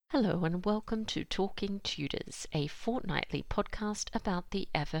Hello and welcome to Talking Tudors, a fortnightly podcast about the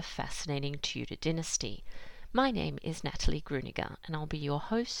ever-fascinating Tudor dynasty. My name is Natalie Gruniger and I'll be your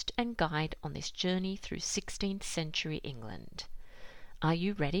host and guide on this journey through 16th century England. Are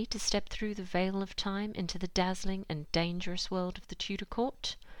you ready to step through the veil of time into the dazzling and dangerous world of the Tudor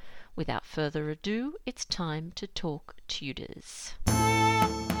court? Without further ado, it's time to talk Tudors.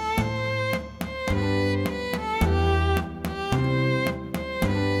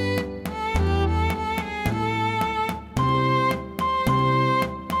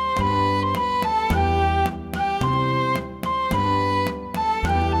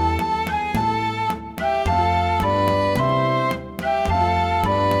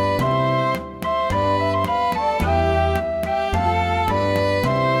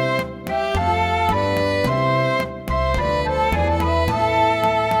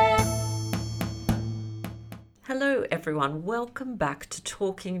 Hello everyone, welcome back to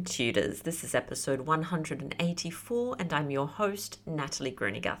Talking Tudors. This is episode 184 and I'm your host, Natalie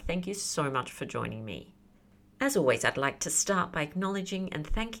Gruniger. Thank you so much for joining me. As always, I'd like to start by acknowledging and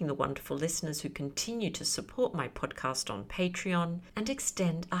thanking the wonderful listeners who continue to support my podcast on Patreon and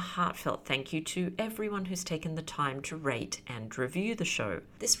extend a heartfelt thank you to everyone who's taken the time to rate and review the show.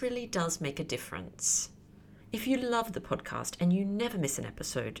 This really does make a difference. If you love the podcast and you never miss an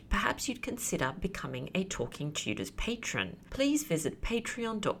episode, perhaps you'd consider becoming a Talking Tudors patron. Please visit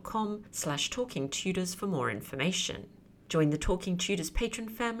patreon.com/talkingtudors for more information. Join the Talking Tudors patron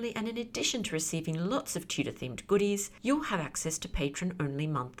family, and in addition to receiving lots of Tudor-themed goodies, you'll have access to patron-only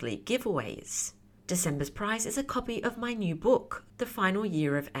monthly giveaways. December's prize is a copy of my new book, The Final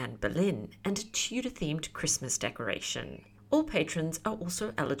Year of Anne Boleyn, and a Tudor-themed Christmas decoration. All patrons are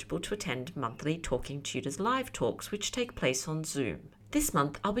also eligible to attend monthly Talking Tudors live talks, which take place on Zoom. This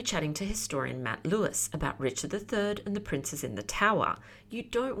month, I'll be chatting to historian Matt Lewis about Richard III and the Princes in the Tower. You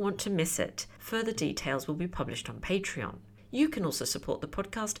don't want to miss it. Further details will be published on Patreon. You can also support the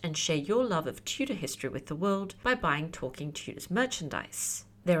podcast and share your love of Tudor history with the world by buying Talking Tudors merchandise.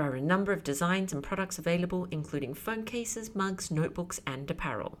 There are a number of designs and products available, including phone cases, mugs, notebooks, and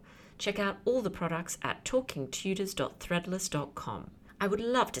apparel. Check out all the products at talkingtudors.threadless.com. I would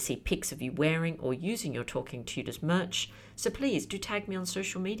love to see pics of you wearing or using your Talking Tudors merch, so please do tag me on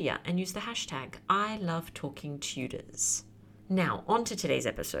social media and use the hashtag #ILoveTalkingTudors. Now, on to today's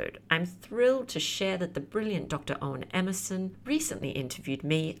episode. I'm thrilled to share that the brilliant Dr. Owen Emmerson recently interviewed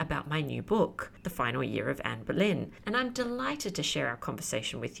me about my new book, The Final Year of Anne Boleyn, and I'm delighted to share our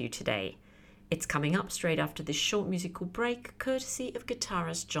conversation with you today. It's coming up straight after this short musical break, courtesy of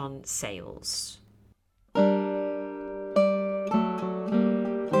guitarist John Sayles.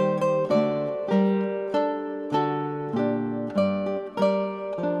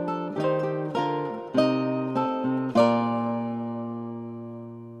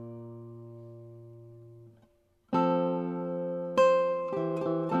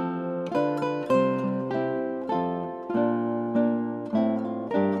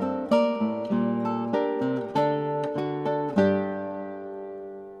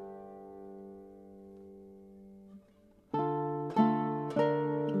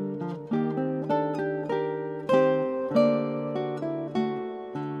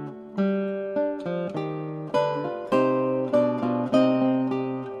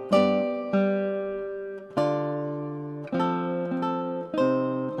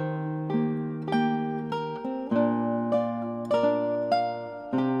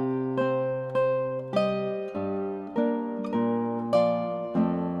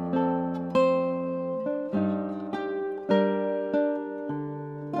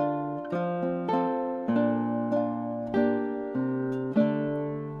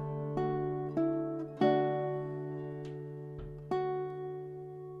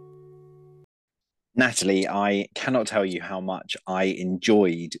 Natalie, I cannot tell you how much I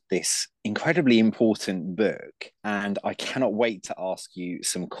enjoyed this incredibly important book, and I cannot wait to ask you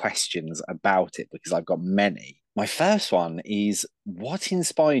some questions about it because I've got many. My first one is, what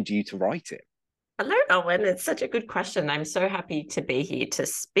inspired you to write it? Hello, Owen. It's such a good question. I'm so happy to be here to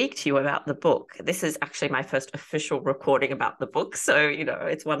speak to you about the book. This is actually my first official recording about the book. So,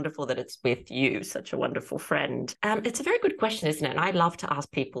 it's wonderful that it's with you, such a wonderful friend. It's a very good question, isn't it? And I love to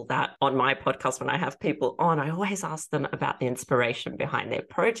ask people that on my podcast. When I have people on, I always ask them about the inspiration behind their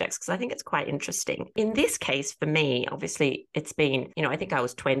projects because I think it's quite interesting. In this case, for me, obviously, it's been, I think I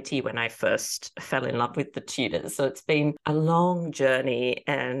was 20 when I first fell in love with the Tudors. So it's been a long journey.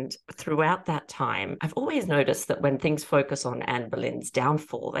 And throughout that time, I've always noticed that when things focus on Anne Boleyn's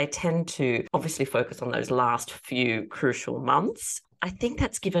downfall, they tend to obviously focus on those last few crucial months. I think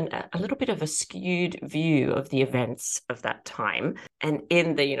that's given a little bit of a skewed view of the events of that time. And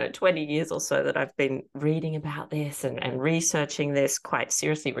in the 20 years or so that I've been reading about this and researching this, quite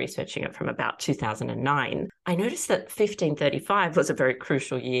seriously researching it from about 2009, I noticed that 1535 was a very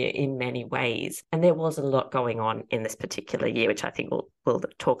crucial year in many ways. And there was a lot going on in this particular year, which I think we'll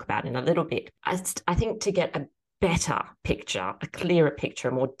talk about in a little bit. I think to get a better picture, a clearer picture,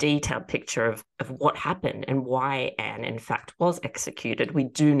 a more detailed picture of what happened and why Anne, in fact, was executed, we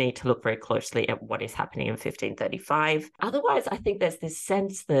do need to look very closely at what is happening in 1535. Otherwise, I think there's this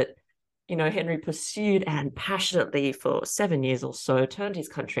sense that Henry pursued Anne passionately for 7 years or so, turned his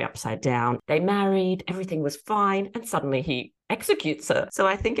country upside down. They married, everything was fine, and suddenly he executes her. So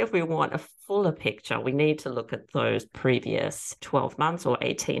I think if we want a fuller picture, we need to look at those previous 12 months or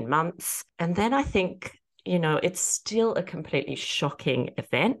 18 months. And then I think it's still a completely shocking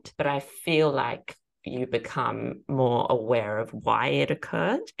event, but I feel like you become more aware of why it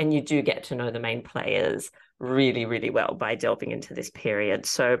occurred, and you do get to know the main players really, really well by delving into this period.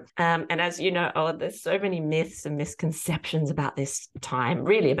 So, and as you know, there's so many myths and misconceptions about this time,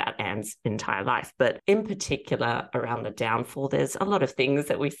 really about Anne's entire life, but in particular around the downfall. There's a lot of things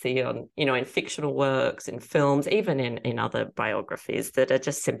that we see on, in fictional works, in films, even in other biographies that are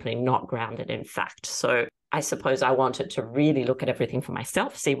just simply not grounded in fact. So I suppose I wanted to really look at everything for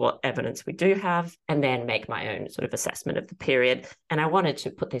myself, see what evidence we do have, and then make my own sort of assessment of the period. And I wanted to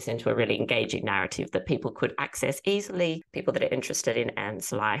put this into a really engaging narrative that people could access easily, people that are interested in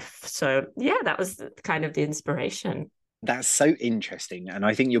Anne's life. So yeah, that was kind of the inspiration. That's so interesting. And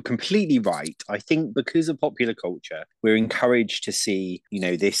I think you're completely right. I think because of popular culture, we're encouraged to see,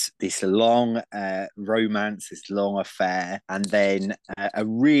 this long romance, this long affair, and then a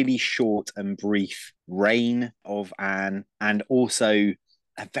really short and brief reign of Anne, and also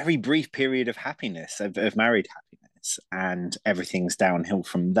a very brief period of happiness, of married happiness, and everything's downhill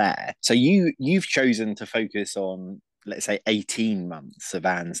from there. So you've chosen to focus on, let's say, 18 months of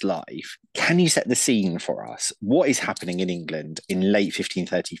Anne's life. Can you set the scene for us? What is happening in England in late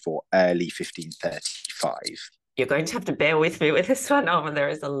 1534, early 1535? You're going to have to bear with me with this one. There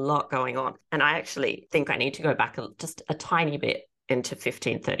is a lot going on. And I actually think I need to go back just a tiny bit into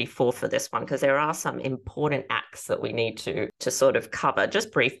 1534 for this one, because there are some important acts that we need to sort of cover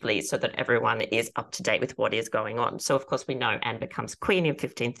just briefly so that everyone is up to date with what is going on. So of course we know Anne becomes queen in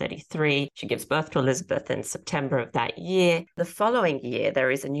 1533. She gives birth to Elizabeth in September of that year. The following year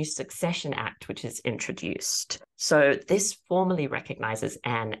there is a new Succession Act which is introduced. So this formally recognizes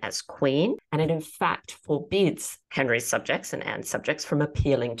Anne as queen, and it in fact forbids Henry's subjects and Anne's subjects from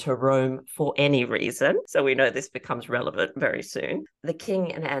appealing to Rome for any reason. So we know this becomes relevant very soon. The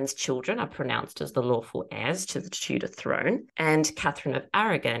king and Anne's children are pronounced as the lawful heirs to the Tudor throne, and Catherine of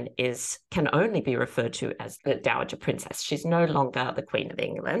Aragon can only be referred to as the Dowager Princess. She's no longer the Queen of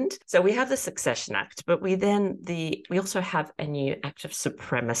England. So we have the Succession Act, but we also have a new Act of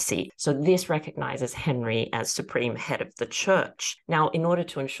Supremacy. So this recognizes Henry as supreme head of the church. Now, in order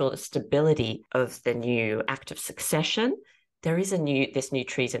to ensure the stability of the new Act of Succession, there is this new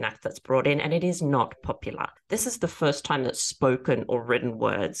Treason Act that's brought in, and it is not popular. This is the first time that spoken or written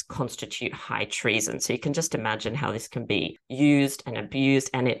words constitute high treason. So you can just imagine how this can be used and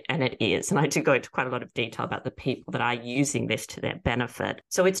abused, and it is. And I do go into quite a lot of detail about the people that are using this to their benefit.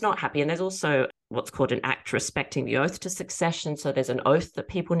 So it's not happy. And there's also what's called an act respecting the oath to succession. So there's an oath that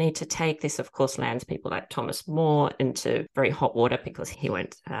people need to take. This, of course, lands people like Thomas More into very hot water because he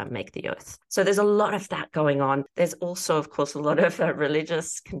won't make the oath. So there's a lot of that going on. There's also, of course, a lot of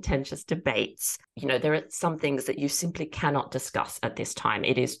religious contentious debates. There are some things that you simply cannot discuss at this time.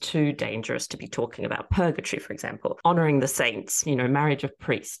 It is too dangerous to be talking about purgatory, for example, honoring the saints, marriage of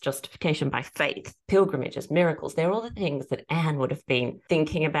priests, justification by faith, pilgrimages, miracles. They're all the things that Anne would have been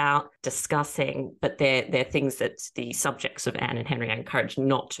thinking about, discussing, but they're things that the subjects of Anne and Henry are encouraged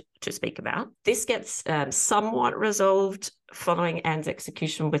not to speak about. This gets somewhat resolved following Anne's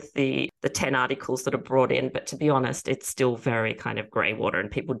execution with the 10 articles that are brought in, but to be honest, it's still very kind of grey water, and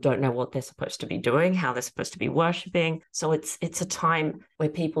people don't know what they're supposed to be doing, how they're supposed to be worshipping. So it's a time where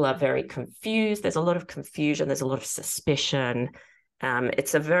people are very confused. There's a lot of confusion. There's a lot of suspicion.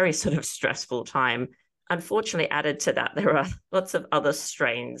 It's a very sort of stressful time. Unfortunately, added to that, there are lots of other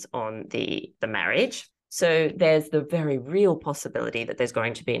strains on the marriage. So there's the very real possibility that there's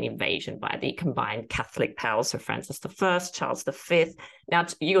going to be an invasion by the combined Catholic powers, so Francis I, Charles V. Now,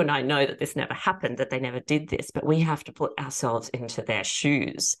 you and I know that this never happened, that they never did this, but we have to put ourselves into their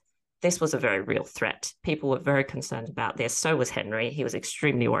shoes. This was a very real threat. People were very concerned about this. So was Henry. He was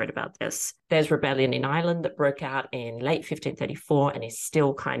extremely worried about this. There's rebellion in Ireland that broke out in late 1534 and is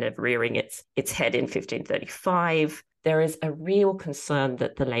still kind of rearing its head in 1535. There is a real concern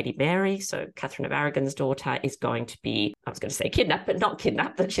that the Lady Mary, so Catherine of Aragon's daughter, is going to be, I was going to say kidnapped, but not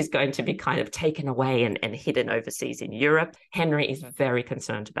kidnapped, that she's going to be kind of taken away and hidden overseas in Europe. Henry is very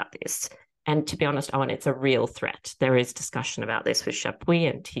concerned about this. And to be honest, Owen, it's a real threat. There is discussion about this with Chapuis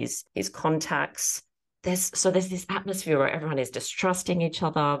and his contacts. There's this atmosphere where everyone is distrusting each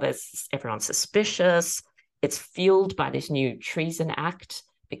other. Everyone's suspicious. It's fueled by this new Treason Act,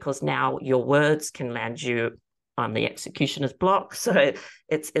 because now your words can land you on the executioner's block. So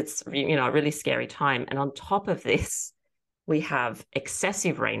it's a really scary time. And on top of this, we have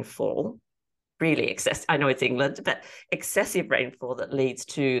excessive rainfall, really excessive. I know it's England, but excessive rainfall that leads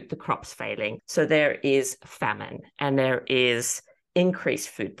to the crops failing. So there is famine and there is increased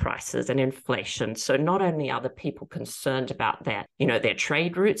food prices and inflation. So not only are the people concerned about their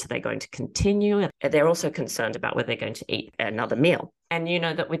trade routes, are they going to continue? They're also concerned about whether they're going to eat another meal. And you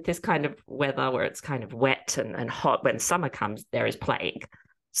know that with this kind of weather where it's kind of wet and hot, when summer comes, there is plague.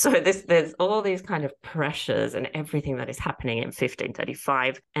 So there's all these kind of pressures and everything that is happening in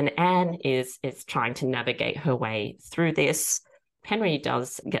 1535. And Anne is trying to navigate her way through this. Henry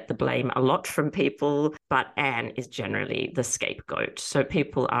does get the blame a lot from people, but Anne is generally the scapegoat. So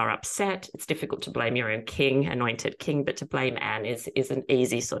people are upset. It's difficult to blame your own king, anointed king, but to blame Anne is an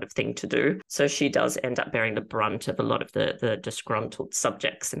easy sort of thing to do. So she does end up bearing the brunt of a lot of the disgruntled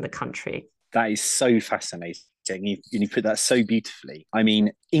subjects in the country. That is so fascinating. You put that so beautifully. I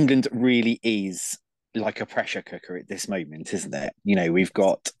mean, England really is like a pressure cooker at this moment, isn't it? You know, we've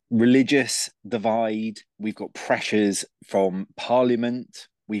got religious divide, we've got pressures from Parliament,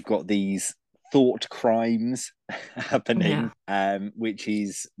 we've got these thought crimes happening, which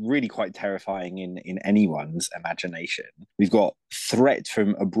is really quite terrifying in anyone's imagination. We've got threat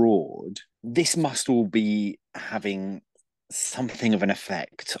from abroad. This must all be having something of an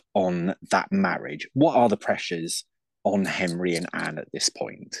effect on that marriage. What are the pressures on Henry and Anne at this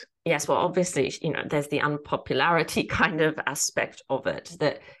point? Yes, well, obviously, there's the unpopularity kind of aspect of it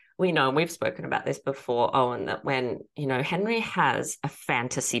that we know, and we've spoken about this before, Owen, that when, Henry has a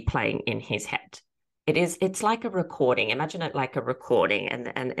fantasy playing in his head, it's like a recording. Imagine it like a recording,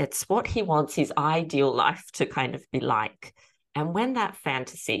 and it's what he wants his ideal life to kind of be like. And when that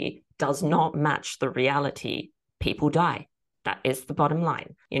fantasy does not match the reality, people die. That is the bottom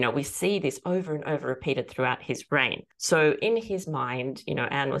line. We see this over and over repeated throughout his reign. So in his mind,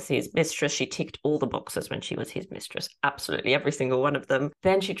 Anne was his mistress. She ticked all the boxes when she was his mistress, absolutely every single one of them.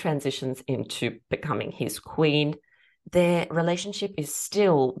 Then she transitions into becoming his queen. Their relationship is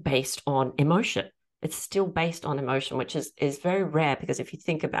still based on emotion. It's still based on emotion, which is very rare, because if you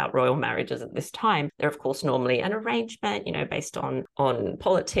think about royal marriages at this time, they're of course normally an arrangement, based on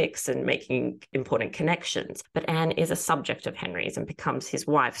politics and making important connections. But Anne is a subject of Henry's and becomes his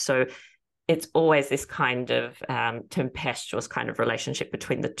wife. So it's always this kind of tempestuous kind of relationship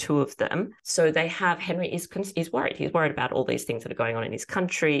between the two of them. So Henry is worried. He's worried about all these things that are going on in his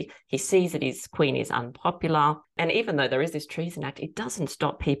country. He sees that his queen is unpopular. And even though there is this Treason Act, it doesn't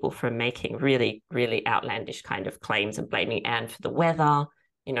stop people from making really, really outlandish kind of claims and blaming Anne for the weather.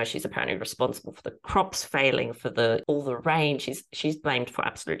 She's apparently responsible for the crops failing, for all the rain. She's blamed for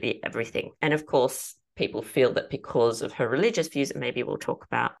absolutely everything. And of course, people feel that because of her religious views, that maybe we'll talk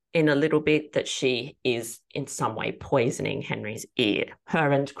about in a little bit, that she is in some way poisoning Henry's ear.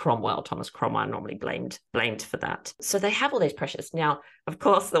 Her and Cromwell, Thomas Cromwell, normally blamed for that. So they have all these pressures. Now, of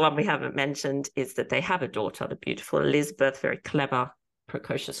course, the one we haven't mentioned is that they have a daughter, the beautiful Elizabeth, very clever,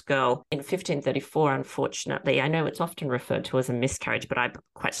 precocious girl. In 1534, unfortunately, I know it's often referred to as a miscarriage, but I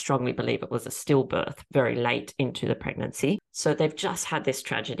quite strongly believe it was a stillbirth very late into the pregnancy. So they've just had this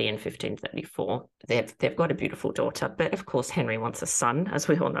tragedy in 1534. They've got a beautiful daughter, but of course Henry wants a son, as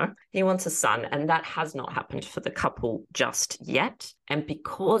we all know. He wants a son, and that has not happened for the couple just yet. And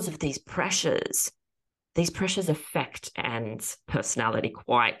because of these pressures affect Anne's personality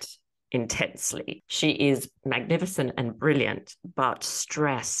quite intensely. She is magnificent and brilliant, but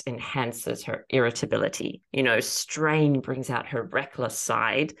stress enhances her irritability. Strain brings out her reckless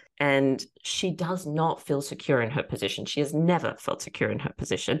side, and she does not feel secure in her position. She has never felt secure in her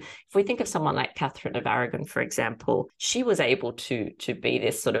position. If we think of someone like Catherine of Aragon, for example, she was able to be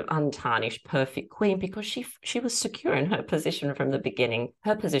this sort of untarnished, perfect queen because she was secure in her position from the beginning.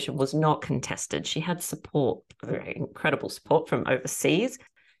 Her position was not contested. She had support, very incredible support from overseas.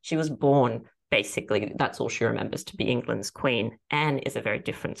 She was born, basically, that's all she remembers, to be England's queen. Anne is a very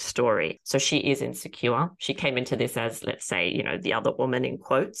different story. So she is insecure. She came into this as, let's say, the other woman in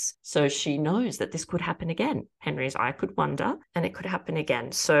quotes. So she knows that this could happen again. Henry's eye could wander, and it could happen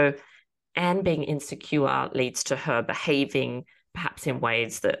again. So Anne being insecure leads to her behaving perhaps in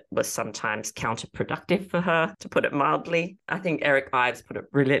ways that were sometimes counterproductive for her, to put it mildly. I think Eric Ives put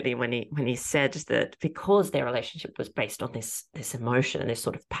it brilliantly when he said that because their relationship was based on this emotion and this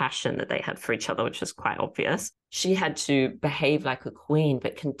sort of passion that they had for each other, which was quite obvious, she had to behave like a queen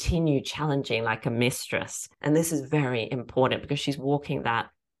but continue challenging like a mistress. And this is very important because she's walking that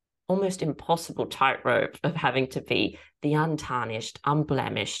almost impossible tightrope of having to be the untarnished,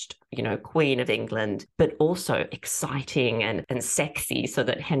 unblemished, Queen of England, but also exciting and sexy so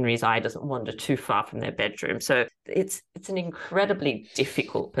that Henry's eye doesn't wander too far from their bedroom. So it's an incredibly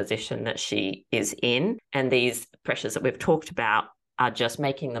difficult position that she is in. And these pressures that we've talked about are just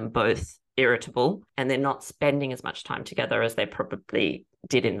making them both irritable, and they're not spending as much time together as they probably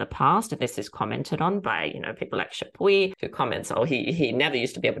did in the past. And this is commented on by, people like Chapuis, who comments, oh, he never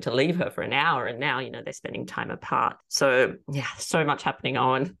used to be able to leave her for an hour, and now, they're spending time apart. So yeah, so much happening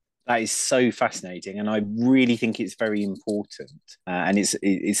on. That is so fascinating, and I really think it's very important, and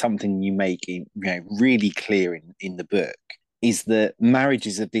it's something you make really clear in the book. Is that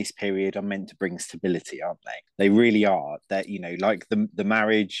marriages of this period are meant to bring stability, aren't they? They really are. That, like the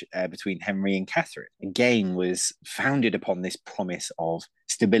marriage between Henry and Catherine, again, was founded upon this promise of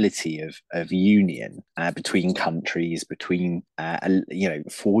stability, of union between countries, between,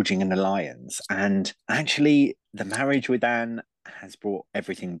 forging an alliance. And actually, the marriage with Anne has brought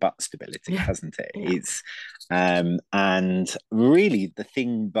everything but stability, hasn't it? Yeah. It's and really the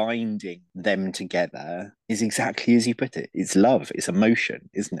thing binding them together is exactly as you put it. It's love, it's emotion,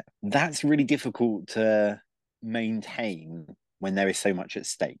 isn't it? That's really difficult to maintain when there is so much at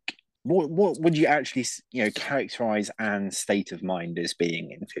stake. What would you actually characterize Anne's state of mind as being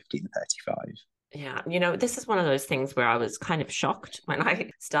in 1535? Yeah, this is one of those things where I was kind of shocked when I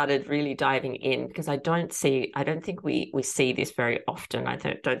started really diving in, because I don't think we see this very often. I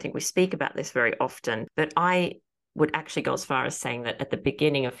don't think we speak about this very often, but I would actually go as far as saying that at the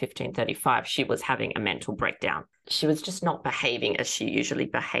beginning of 1535, she was having a mental breakdown. She was just not behaving as she usually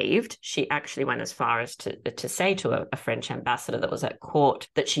behaved. She actually went as far as to say to a French ambassador that was at court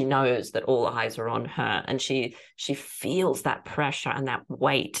that she knows that all eyes are on her, and she feels that pressure and that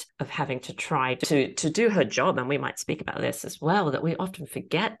weight of having to try to do her job. And we might speak about this as well, that we often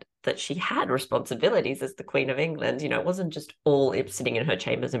forget that she had responsibilities as the Queen of England. It wasn't just all sitting in her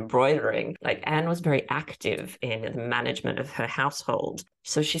chambers embroidering. Like, Anne was very active in the management of her household.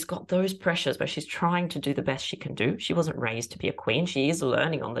 So she's got those pressures where she's trying to do the best she can do. She wasn't raised to be a queen. She is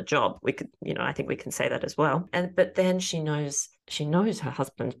learning on the job. We could, I think we can say that as well. But then she knows her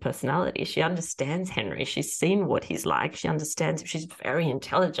husband's personality. She understands Henry. She's seen what he's like. She understands him. She's very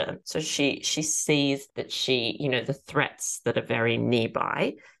intelligent. So she sees that the threats that are very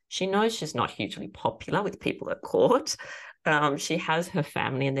nearby. She knows she's not hugely popular with people at court. She has her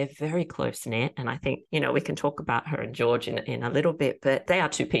family and they're very close knit. And I think, we can talk about her and George in a little bit, but they are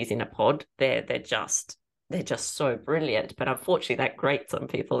two peas in a pod. They're just so brilliant. But unfortunately, that grates on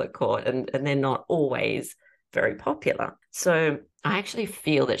people at court, and they're not always very popular. So I actually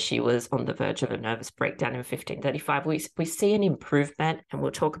feel that she was on the verge of a nervous breakdown in 1535. We see an improvement, and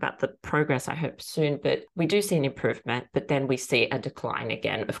we'll talk about the progress, I hope, soon, but we do see an improvement, but then we see a decline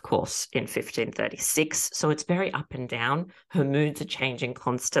again, of course, in 1536. So it's very up and down. Her moods are changing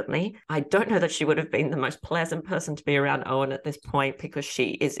constantly. I don't know that she would have been the most pleasant person to be around Owen at this point, because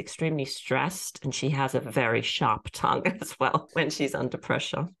she is extremely stressed and she has a very sharp tongue as well when she's under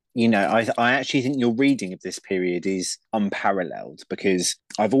pressure. I actually think your reading of this period is unparalleled, because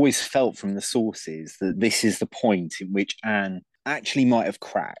I've always felt from the sources that this is the point in which Anne actually might have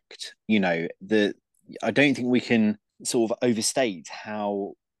cracked. I don't think we can sort of overstate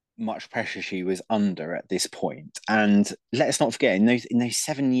how much pressure she was under at this point. And let's not forget, in those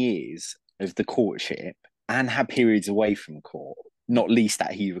 7 years of the courtship, Anne had periods away from court, not least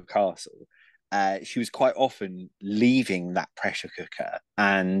at Hever Castle. She was quite often leaving that pressure cooker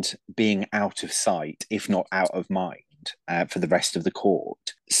and being out of sight, if not out of mind, for the rest of the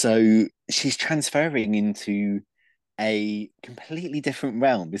court. So she's transferring into a completely different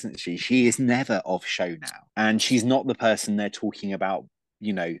realm, isn't she? She is never off show now. And she's not the person they're talking about,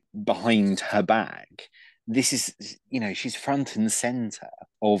 behind her back. This is, she's front and center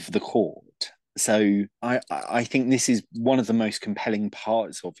of the court. So I think this is one of the most compelling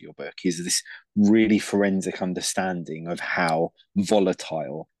parts of your book, is this really forensic understanding of how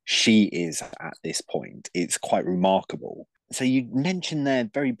volatile she is at this point. It's quite remarkable. So you mentioned there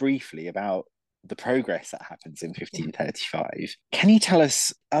very briefly about the progress that happens in 1535. Can you tell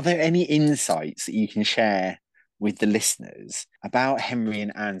us, are there any insights that you can share with the listeners about Henry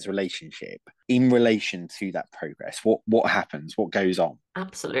and Anne's relationship in relation to that progress? What happens? What goes on?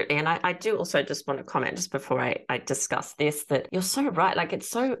 Absolutely. And I do also just want to comment just before I discuss this, that you're so right. Like, it's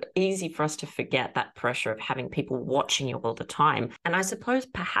so easy for us to forget that pressure of having people watching you all the time. And I suppose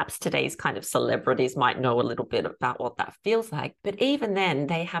perhaps today's kind of celebrities might know a little bit about what that feels like. But even then,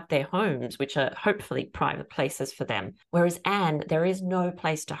 they have their homes, which are hopefully private places for them. Whereas Anne, there is no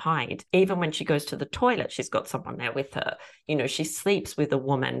place to hide. Even when she goes to the toilet, she's got someone there with her. You know, she sleeps with a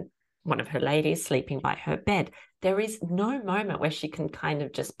woman, one of her ladies sleeping by her bed. There is no moment where she can kind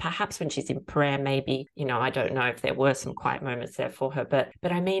of just, perhaps when she's in prayer, maybe, you know, I don't know if there were some quiet moments there for her, but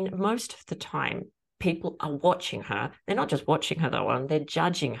I mean, most of the time, people are watching her. They're not just watching her though, and they're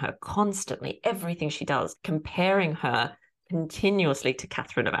judging her constantly, everything she does, comparing her continuously to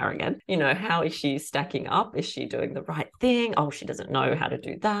Catherine of Aragon. You know, how is she stacking up? Is she doing the right thing? Oh, she doesn't know how to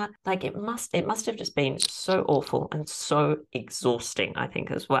do that. Like, it must have just been so awful and so exhausting, I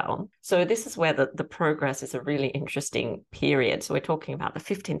think, as well. So this is where the progress is a really interesting period. So we're talking about the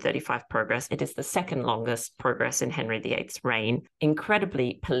 1535 progress. It is the second longest progress in Henry VIII's reign,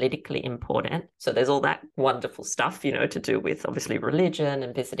 incredibly politically important. So there's all that wonderful stuff, you know, to do with obviously religion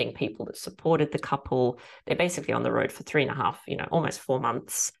and visiting people that supported the couple. They're basically on the road for 3.5, you know, almost 4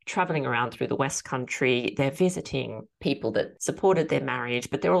 months, traveling around through the West Country. They're visiting people that supported their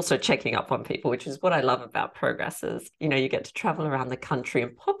marriage, but they're also checking up on people, which is what I love about progresses. You know, you get to travel around the country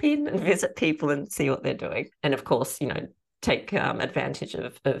and pop in and visit people and see what they're doing. And of course, you know, take advantage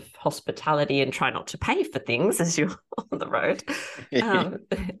of hospitality and try not to pay for things as you're on the road.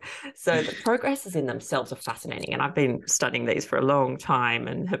 So the progresses in themselves are fascinating. And I've been studying these for a long time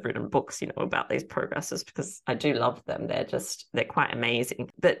and have written books, you know, about these progresses because I do love them. They're quite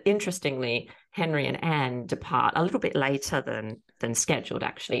amazing. But interestingly, Henry and Anne depart a little bit later than scheduled,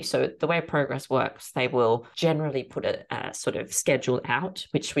 actually. So the way progress works, they will generally put a sort of schedule out,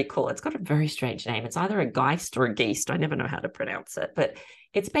 which we call, it's got a very strange name. It's either a Geist or a Geist. I never know how to pronounce it, but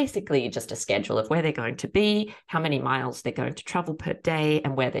it's basically just a schedule of where they're going to be, how many miles they're going to travel per day,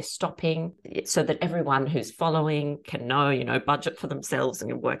 and where they're stopping, so that everyone who's following can know, you know, budget for themselves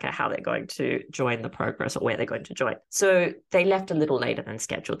and work out how they're going to join the progress or where they're going to join. So they left a little later than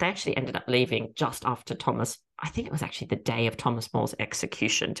scheduled. They actually ended up leaving just after I think it was actually the day of Thomas More's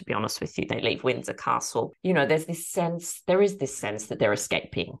execution, to be honest with you. They leave Windsor Castle. You know, there is this sense that they're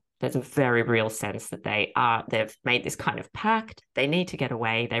escaping. There's a very real sense that they've made this kind of pact. They need to get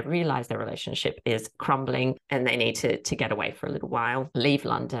away. They realize their relationship is crumbling and they need to get away for a little while, leave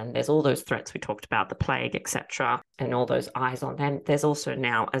London. There's all those threats we talked about, the plague, etc., and all those eyes on them. There's also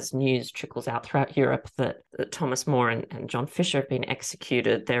now, as news trickles out throughout Europe, that Thomas More and John Fisher have been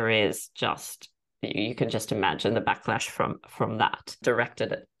executed. There is just, you can just imagine the backlash from that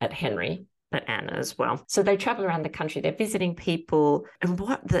directed at Henry, but Anna as well. So they travel around the country, they're visiting people. And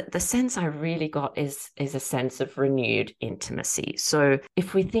what the sense I really got is a sense of renewed intimacy. So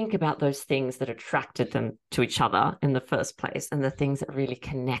if we think about those things that attracted them to each other in the first place and the things that really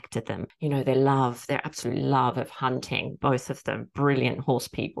connected them, you know, their absolute love of hunting, both of them, brilliant horse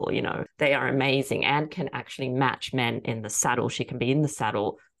people, you know, they are amazing and can actually match men in the saddle. She can be in the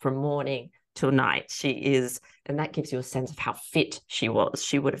saddle from morning till night. She is, and that gives you a sense of how fit she was.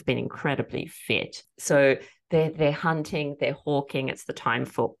 She would have been incredibly fit. So they're hunting, they're hawking. It's the time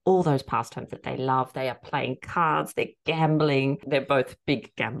for all those pastimes that they love. They are playing cards, they're gambling. They're both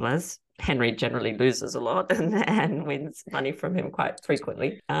big gamblers. Henry generally loses a lot and wins money from him quite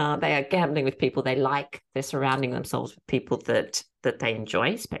frequently. They are gambling with people they like. They're surrounding themselves with people that they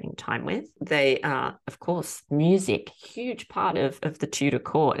enjoy spending time with. They are, of course, music, huge part of the Tudor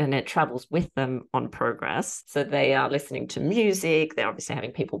court, and it travels with them on progress. So they are listening to music. They're obviously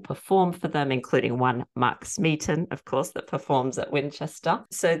having people perform for them, including one Mark Smeaton, of course, that performs at Winchester.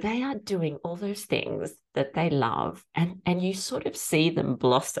 So they are doing all those things that they love, and you sort of see them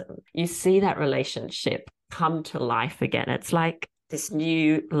blossom. You see that relationship come to life again. It's like this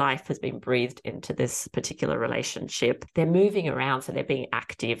new life has been breathed into this particular relationship. They're moving around, so they're being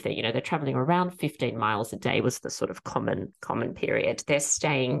active. They're traveling around 15 miles a day was the sort of common period. They're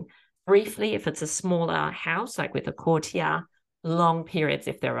staying briefly if it's a smaller house, like with a courtier, long periods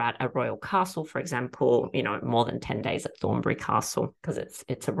if they're at a royal castle, for example, you know, more than 10 days at Thornbury Castle, because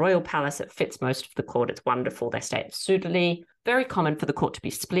it's a royal palace. It fits most of the court. It's wonderful. They stay at Sudeley. Very common for the court to be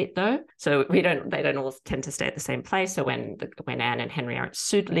split, though. So they don't all tend to stay at the same place. So when Anne and Henry are at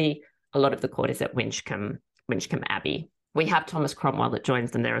Sudeley, a lot of the court is at Winchcombe Abbey. We have Thomas Cromwell that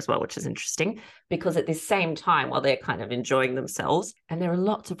joins them there as well, which is interesting, because at this same time, while they're kind of enjoying themselves, and there are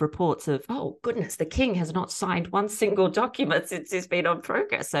lots of reports of, oh, goodness, the king has not signed one single document since he's been on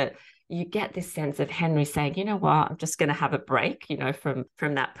progress. So, you get this sense of Henry saying, you know what, I'm just going to have a break,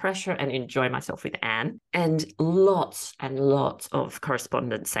 from that pressure and enjoy myself with Anne. And lots of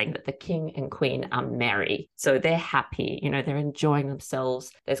correspondence saying that the king and queen are merry. So they're happy, they're enjoying themselves.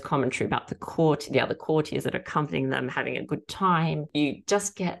 There's commentary about the other courtiers that are accompanying them having a good time. You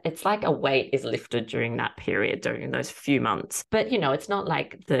just get, it's like a weight is lifted during that period, during those few months. But, it's not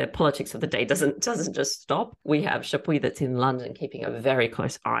like the politics of the day doesn't just stop. We have Chapuis that's in London keeping a very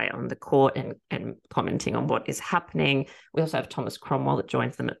close eye on the court and commenting on what is happening. We also have Thomas Cromwell that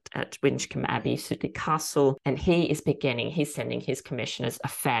joins them at Winchcombe Abbey, Sudeley Castle, and he's sending his commissioners a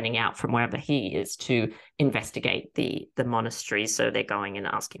fanning out from wherever he is to investigate the monasteries. So they're going and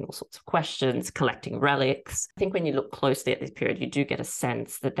asking all sorts of questions, collecting relics. I think when you look closely at this period, you do get a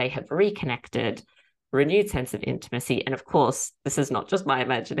sense that they have reconnected, renewed sense of intimacy. And of course, this is not just my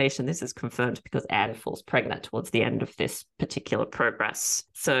imagination. This is confirmed because Anne falls pregnant towards the end of this particular progress.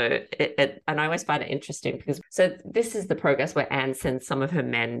 So and I always find it interesting because this is the progress where Anne sends some of her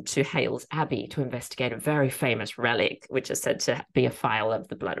men to Hales Abbey to investigate a very famous relic, which is said to be a phial of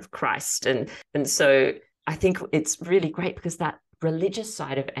the blood of Christ. And so I think it's really great because that religious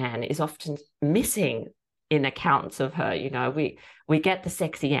side of Anne is often missing in accounts of her. We get the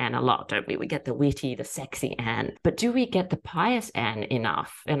sexy Anne a lot, don't we? We get the witty, the sexy Anne. But do we get the pious Anne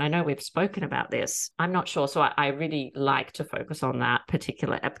enough? And I know we've spoken about this. I'm not sure. So I really like to focus on that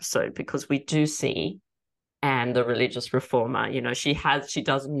particular episode because we do see Anne, the religious reformer, she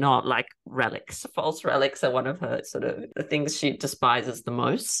does not like relics. False relics are one of her sort of the things she despises the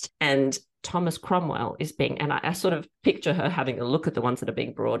most. And Thomas Cromwell is and I sort of picture her having a look at the ones that are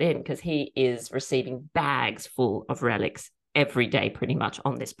being brought in because he is receiving bags full of relics every day pretty much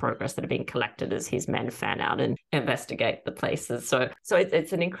on this progress that are being collected as his men fan out and investigate the places. So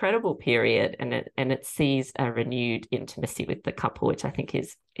it's an incredible period and it sees a renewed intimacy with the couple, which I think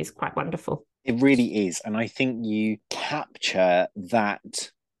is quite wonderful. It really is. And I think you capture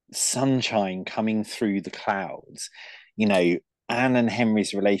that sunshine coming through the clouds. Anne and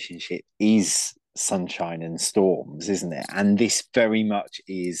Henry's relationship is sunshine and storms, isn't it? And this very much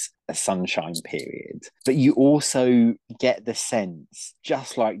is a sunshine period. But you also get the sense,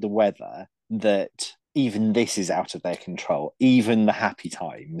 just like the weather, that even this is out of their control. Even the happy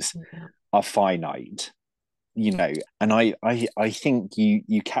times are finite, And I think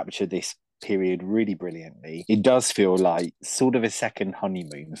you capture this period really brilliantly. It does feel like sort of a second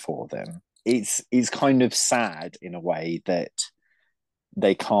honeymoon for them. It's kind of sad in a way that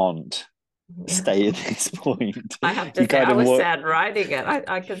they can't stay at this point. I have to say, I was sad writing it.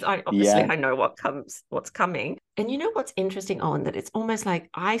 Because I obviously I know what's coming. And what's interesting, Owen, that it's almost like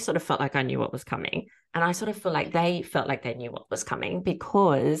I sort of felt like I knew what was coming. And I sort of feel like they felt like they knew what was coming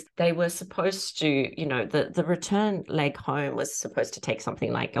because they were supposed to, the return leg home was supposed to take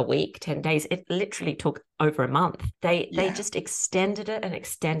something like a week, 10 days. It literally took over a month. They just extended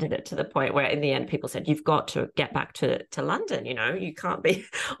it to the point where in the end people said, you've got to get back to London, you can't be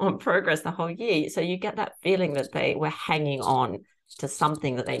on progress the whole year. So you get that feeling that they were hanging on to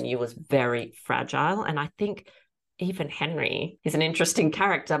something that they knew was very fragile. And I think even Henry is an interesting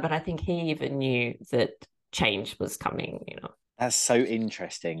character, but I think he even knew that change was coming, That's so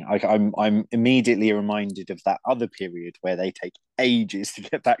interesting. I'm immediately reminded of that other period where they take ages to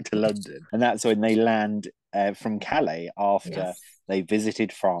get back to London. And that's when they land from Calais after they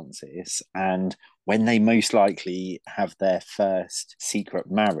visited Francis and when they most likely have their first secret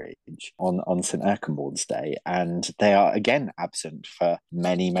marriage on St. Erkenborn's Day. And they are again absent for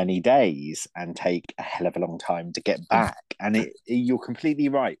many, many days and take a hell of a long time to get back. And you're completely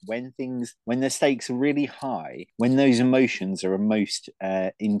right. When the stakes are really high, when those emotions are most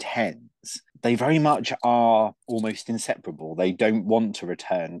intense, they very much are almost inseparable. They don't want to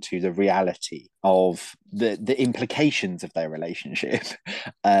return to the reality of the implications of their relationship.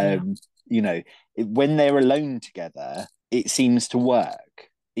 When they're alone together, it seems to work.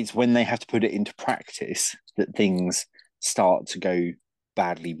 It's when they have to put it into practice that things start to go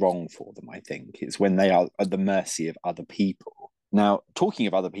badly wrong for them, I think. It's when they are at the mercy of other people. Now, talking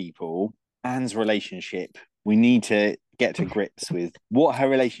of other people, Anne's relationship, we need to get to grips with what her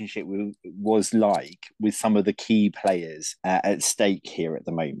relationship was like with some of the key players at stake here at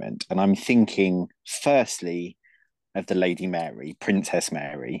the moment. And I'm thinking, firstly, of the Lady Mary, Princess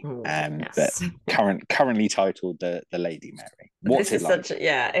Mary, but currently titled the Lady Mary. What's it like?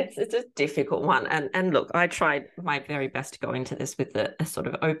 It's a difficult one. And look, I tried my very best to go into this with a sort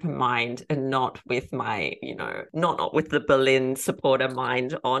of open mind and not with my, not with the Boleyn supporter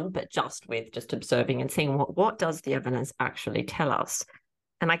mind on, but just observing and seeing what does the evidence actually tell us.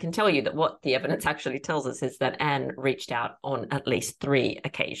 And I can tell you that what the evidence actually tells us is that Anne reached out on at least 3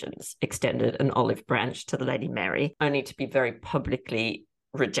 occasions, extended an olive branch to the Lady Mary, only to be very publicly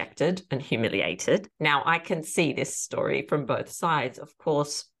rejected and humiliated. Now, I can see this story from both sides. Of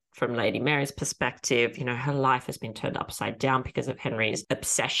course, from Lady Mary's perspective, her life has been turned upside down because of Henry's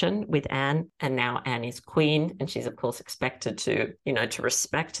obsession with Anne. And now Anne is queen, and she's, of course, expected to, to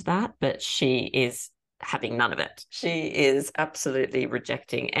respect that. But she is having none of it. She is absolutely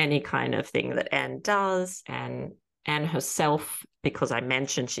rejecting any kind of thing that Anne does. And Anne herself, because I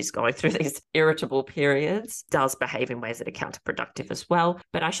mentioned she's going through these irritable periods, does behave in ways that are counterproductive as well.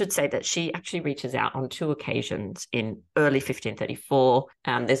 But I should say that she actually reaches out on 2 occasions in early 1534.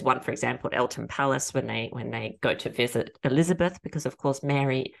 There's one, for example, at Eltham Palace when they go to visit Elizabeth, because of course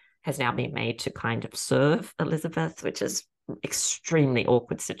Mary has now been made to kind of serve Elizabeth, which is extremely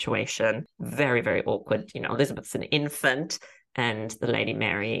awkward situation. Very, very awkward. Elizabeth's an infant and the Lady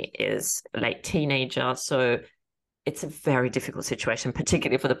Mary is a late teenager. So it's a very difficult situation,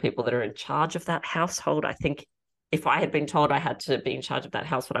 particularly for the people that are in charge of that household. I think if I had been told I had to be in charge of that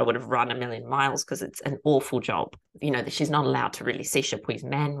household, I would have run a million miles, because it's an awful job. She's not allowed to really see Chapuis's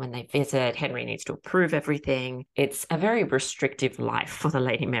men when they visit. Henry needs to approve everything. It's a very restrictive life for the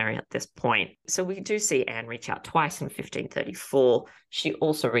Lady Mary at this point. So we do see Anne reach out twice in 1534. She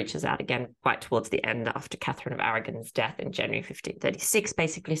also reaches out again quite towards the end after Catherine of Aragon's death in January 1536,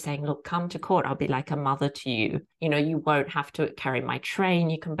 basically saying, look, come to court. I'll be like a mother to you. You won't have to carry my train.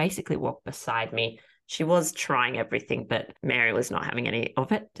 You can basically walk beside me. She was trying everything, but Mary was not having any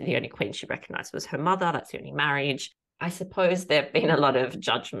of it. The only queen she recognized was her mother. That's the only marriage. I suppose there have been a lot of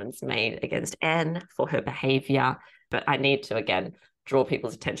judgments made against Anne for her behavior, but I need to, again, draw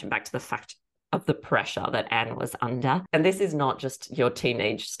people's attention back to the fact of the pressure that Anne was under. And this is not just your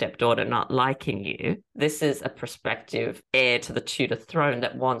teenage stepdaughter not liking you. This is a prospective heir to the Tudor throne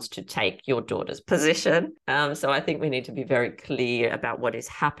that wants to take your daughter's position. So I think we need to be very clear about what is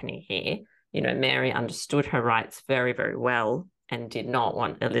happening here. Mary understood her rights very, very well and did not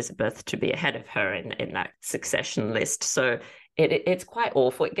want Elizabeth to be ahead of her in that succession list. So it's quite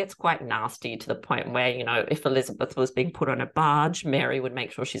awful. It gets quite nasty to the point where, if Elizabeth was being put on a barge, Mary would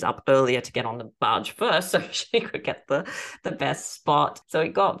make sure she's up earlier to get on the barge first so she could get the best spot. So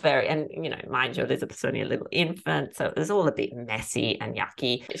it got very, and, mind you, Elizabeth's only a little infant, so it was all a bit messy and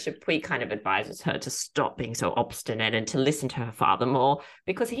yucky. Chapuis kind of advises her to stop being so obstinate and to listen to her father more,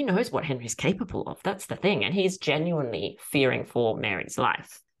 because he knows what Henry's capable of. That's the thing. And he's genuinely fearing for Mary's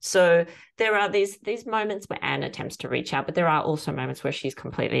life. So there are these moments where Anne attempts to reach out, but there are also moments where she's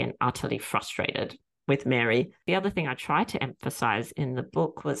completely and utterly frustrated with Mary. The other thing I tried to emphasize in the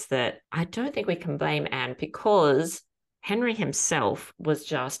book was that I don't think we can blame Anne, because Henry himself was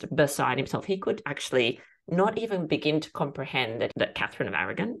just beside himself. He could actually not even begin to comprehend that Catherine of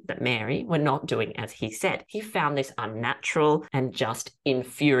Aragon, that Mary, were not doing as he said. He found this unnatural and just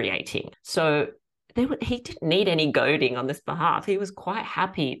infuriating. So he didn't need any goading on this behalf. He was quite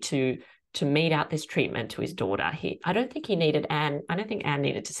happy to mete out this treatment to his daughter. I don't think he needed Anne. I don't think Anne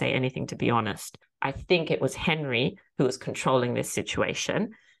needed to say anything, to be honest. I think it was Henry who was controlling this situation.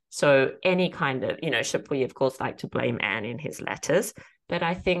 So any kind of, Chapuis, of course, liked to blame Anne in his letters. But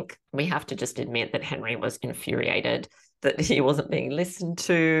I think we have to just admit that Henry was infuriated that he wasn't being listened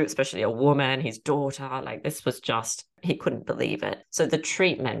to, especially a woman, his daughter. Like, this was just, he couldn't believe it. So the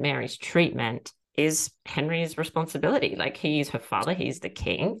treatment, Mary's treatment, is Henry's responsibility. Like, he's her father, he's the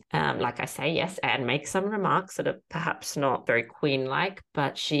king. Like I say, yes, Anne makes some remarks that are perhaps not very queen-like,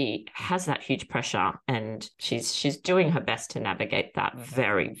 but she has that huge pressure, and she's doing her best to navigate that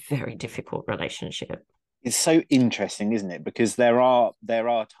very, very difficult relationship. It's so interesting, isn't it? Because there are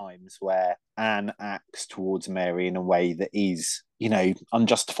times where Anne acts towards Mary in a way that is,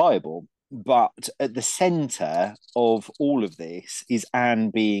 unjustifiable. But at the centre of all of this is Anne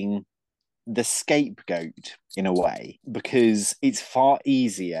being the scapegoat in a way, because it's far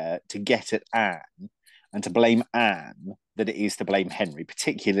easier to get at Anne and to blame Anne than it is to blame Henry,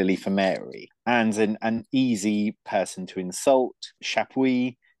 particularly for Mary. Anne's an easy person to insult.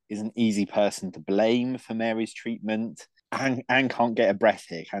 Chapuis is an easy person to blame for Mary's treatment. Anne can't get a breath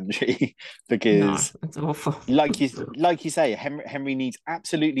here, can she? Because no, it's awful. like you say, Henry needs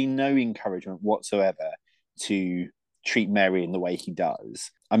absolutely no encouragement whatsoever to treat Mary in the way he does.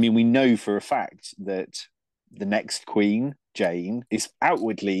 I mean, we know for a fact that the next queen, Jane, is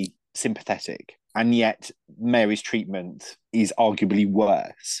outwardly sympathetic, and yet Mary's treatment is arguably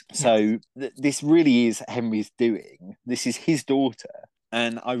worse. Yes. So this really is Henry's doing. This is his daughter,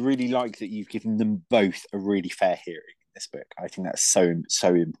 and I really like that you've given them both a really fair hearing in this book. I think that's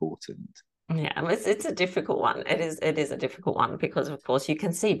so important. Yeah, it's a difficult one. It is a difficult one because of course you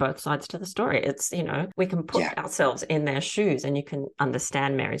can see both sides to the story. It's, we can Yeah, put ourselves in their shoes and you can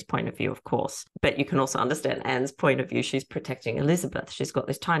understand Mary's point of view, of course. But you can also understand Anne's point of view. She's protecting Elizabeth. She's got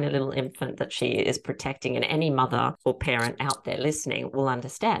this tiny little infant that she is protecting, and any mother or parent out there listening will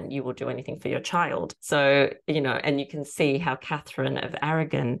understand. You will do anything for your child. So, and you can see how Catherine of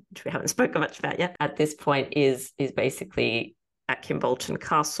Aragon, which we haven't spoken much about yet, at this point is basically at Kimbolton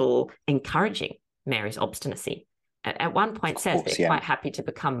Castle encouraging Mary's obstinacy. At one point of says course, they're yeah. quite happy to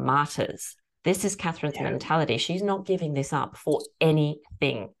become martyrs. This is Catherine's Yeah. mentality. She's not giving this up for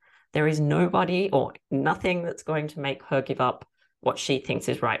anything. There is nobody or nothing that's going to make her give up what she thinks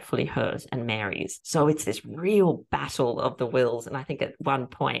is rightfully hers and Mary's. So it's this real battle of the wills. And I think at one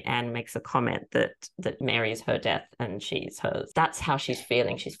point Anne makes a comment that Mary is her death and she's hers. That's how she's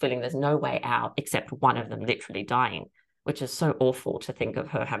feeling. She's feeling there's no way out except one of them literally dying, which is so awful to think of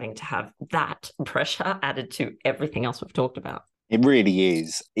her having to have that pressure added to everything else we've talked about. It really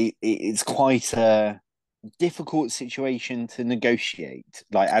is. It's quite a difficult situation to negotiate,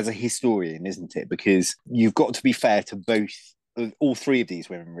 like as a historian, isn't it? Because you've got to be fair to both, all three of these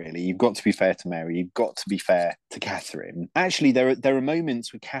women, really. You've got to be fair to Mary. You've got to be fair to Catherine. Actually, there are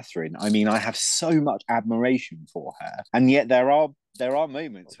moments with Catherine. I mean, I have so much admiration for her, and yet there are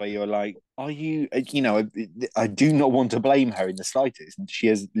moments where you're like, are you, I do not want to blame her in the slightest. She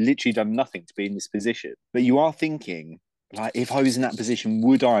has literally done nothing to be in this position. But you are thinking, like, if I was in that position,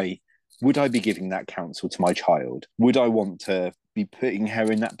 would I be giving that counsel to my child? Would I want to be putting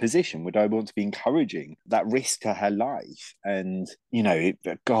her in that position? Would I want to be encouraging that risk to her life? And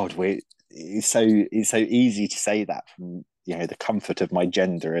God, it's so easy to say that from the comfort of my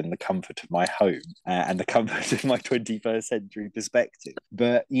gender and the comfort of my home and the comfort of my 21st century perspective.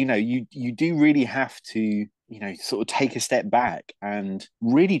 But you do really have to sort of take a step back and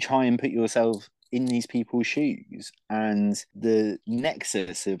really try and put yourself in these people's shoes. And the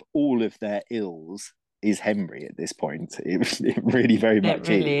nexus of all of their ills is Henry at this point. It really very It much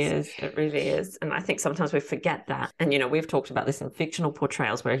really is. is. It really is. And I think sometimes we forget that. And, we've talked about this in fictional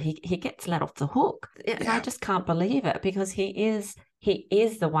portrayals where he gets let off the hook. And I Yeah. just can't believe it because he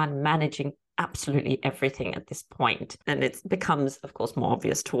is the one managing absolutely everything at this point. And it becomes, of course, more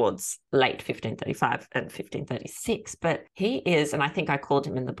obvious towards late 1535 and 1536. But he is, and I think I called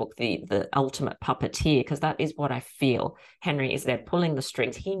him in the book the ultimate puppeteer, because that is what I feel. Henry is there pulling the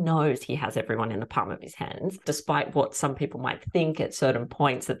strings. He knows he has everyone in the palm of his hands, despite what some people might think at certain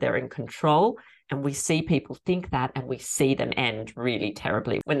points that they're in control. And we see people think that, and we see them end really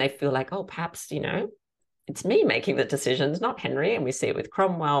terribly when they feel like, oh, perhaps, it's me making the decisions, not Henry. And we see it with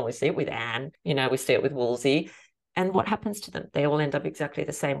Cromwell, we see it with Anne, we see it with Wolsey. And what happens to them? They all end up exactly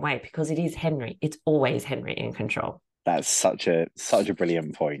the same way because it is Henry. It's always Henry in control. That's such a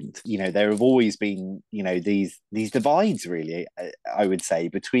brilliant point. There have always been, these divides really, I would say,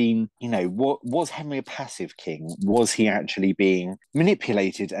 between, what was Henry a passive king? Was he actually being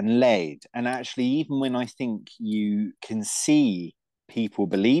manipulated and led? And actually, even when I think you can see people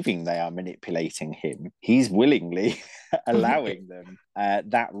believing they are manipulating him, he's willingly allowing them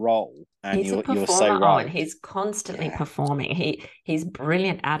that role. And He's a you're so performer, Owen. right. He's constantly Yeah. performing. He's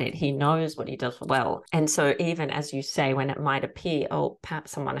brilliant at it. He knows what he does well. And so even as you say, when it might appear, oh,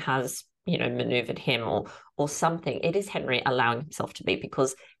 perhaps someone has, maneuvered him or something, it is Henry allowing himself to be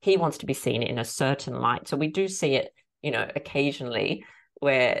because he wants to be seen in a certain light. So we do see it, occasionally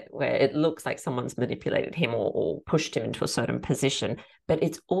where it looks like someone's manipulated him or pushed him into a certain position, but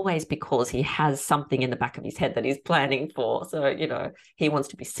it's always because he has something in the back of his head that he's planning for. So, he wants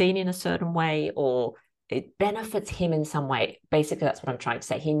to be seen in a certain way or it benefits him in some way. Basically, that's what I'm trying to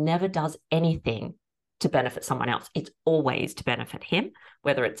say. He never does anything to benefit someone else. It's always to benefit him,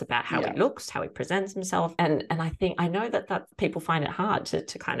 whether it's about how Yeah. he looks, how he presents himself. And I know that people find it hard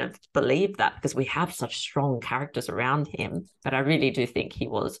to kind of believe that because we have such strong characters around him. But I really do think he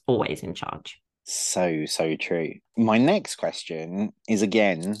was always in charge. So true. My next question is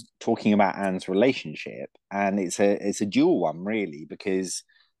again talking about Anne's relationship, and it's a dual one really, because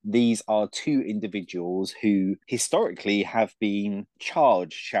these are two individuals who historically have been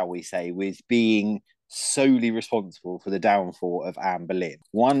charged, shall we say, with being solely responsible for the downfall of Anne Boleyn.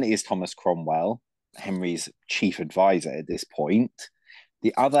 One is Thomas Cromwell, Henry's chief advisor at this point.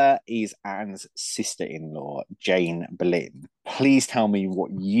 The other is Anne's sister-in-law, Jane Boleyn. Please tell me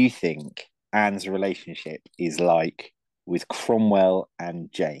what you think Anne's relationship is like with Cromwell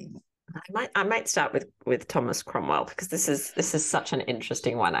and Jane. I might start with Thomas Cromwell because this is such an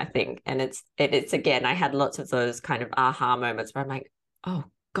interesting one, I think. And it's again, I had lots of those kind of aha moments where I'm like, oh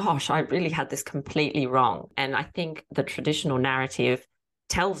gosh, I really had this completely wrong. And I think the traditional narrative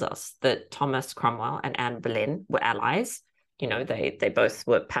tells us that Thomas Cromwell and Anne Boleyn were allies. You know, they both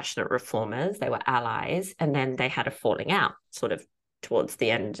were passionate reformers, they were allies, and then they had a falling out sort of towards the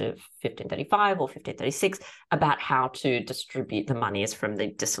end of 1535 or 1536 about how to distribute the monies from the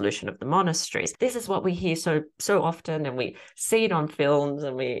dissolution of the monasteries. This is what we hear so often, and we see it on films,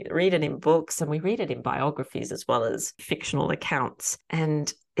 and we read it in books, and we read it in biographies as well as fictional accounts.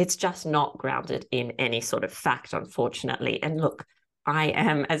 And it's just not grounded in any sort of fact, unfortunately. And look, I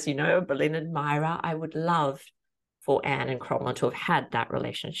am, as you know, a Boleyn admirer. I would love for Anne and Cromwell to have had that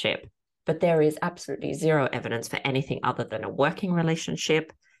relationship. But there is absolutely zero evidence for anything other than a working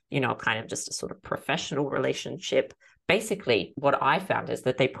relationship, you know, kind of just a sort of professional relationship. Basically, what I found is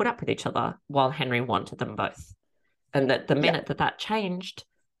that they put up with each other while Henry wanted them both. And that the minute that changed,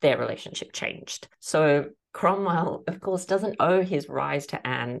 their relationship changed. So Cromwell, of course, doesn't owe his rise to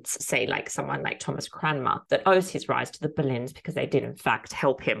Anne, say like someone like Thomas Cranmer, that owes his rise to the Boleyns, because they did in fact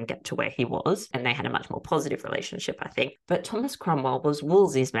help him get to where he was, and they had a much more positive relationship, I think. But Thomas Cromwell was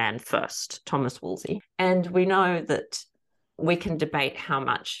Wolsey's man first, Thomas Wolsey. And we know that we can debate how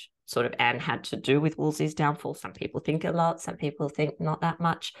much sort of Anne had to do with Wolsey's downfall. Some people think a lot, some people think not that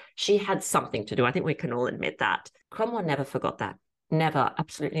much. She had something to do. I think we can all admit that. Cromwell never forgot that. Never,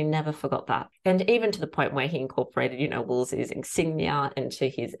 absolutely never forgot that. And even to the point where he incorporated, you know, Wolsey's insignia into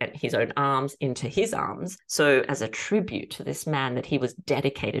his own arms, into his arms. So as a tribute to this man that he was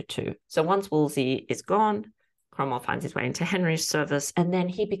dedicated to. So once Wolsey is gone, Cromwell finds his way into Henry's service, and then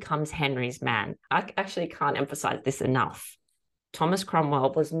he becomes Henry's man. I actually can't emphasize this enough. Thomas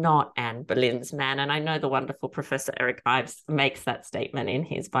Cromwell was not Anne Boleyn's man. And I know the wonderful Professor Eric Ives makes that statement in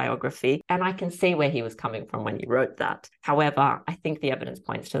his biography. And I can see where he was coming from when he wrote that. However, I think the evidence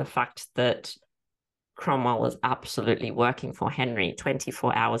points to the fact that Cromwell was absolutely working for Henry,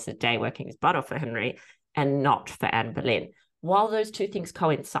 24 hours a day, working his butt off for Henry, and not for Anne Boleyn. While those two things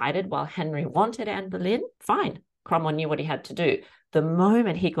coincided, while Henry wanted Anne Boleyn, fine. Cromwell knew what he had to do. The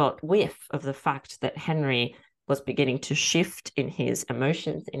moment he got whiff of the fact that Henry was beginning to shift in his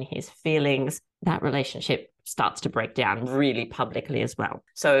emotions, in his feelings, that relationship starts to break down really publicly as well.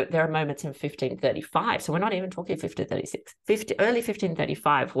 So there are moments in 1535, so we're not even talking 1536, early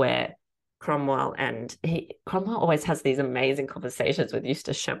 1535, where Cromwell always has these amazing conversations with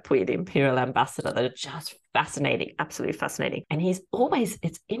Eustace Chapuis, the imperial ambassador, that are just fascinating, absolutely fascinating. And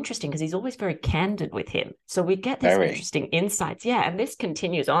it's interesting because he's always very candid with him. So we get these interesting insights. Yeah, and this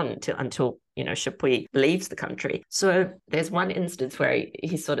continues on until you know, Chapuis leaves the country. So there's one instance where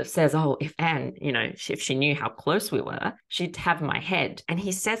he sort of says, oh, if Anne, you know, if she knew how close we were, she'd have my head. And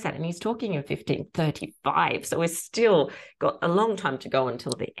he says that, and he's talking in 1535. So we're still got a long time to go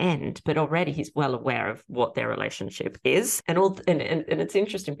until the end, but already he's well aware of what their relationship is. And it's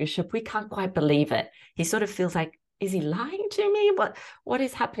interesting because Chapuis can't quite believe it. He sort of feels like, is he lying to me? What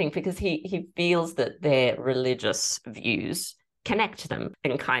is happening? Because he feels that their religious views connect them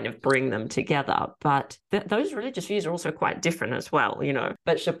and kind of bring them together. But those religious views are also quite different as well, you know.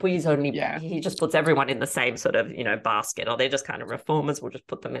 But Chapuis he just puts everyone in the same sort of, you know, basket, or they're just kind of reformers, we'll just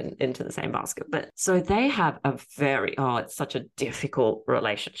put them into the same basket. But so they have it's such a difficult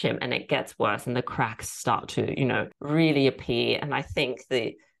relationship, and it gets worse, and the cracks start to, you know, really appear. And I think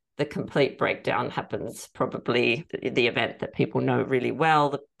the complete breakdown happens probably the event that people know really well,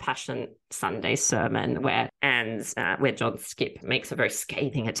 the Passion Sunday sermon, where John Skipp makes a very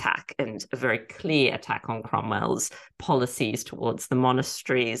scathing attack and a very clear attack on Cromwell's policies towards the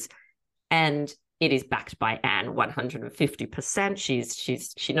monasteries. And it is backed by Anne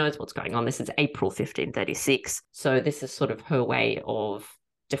 150%. She knows what's going on. This is April 1536. So this is sort of her way of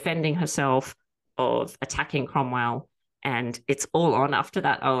defending herself, of attacking Cromwell. And it's all on after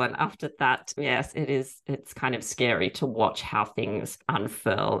that. Oh, and after that, yes, it's kind of scary to watch how things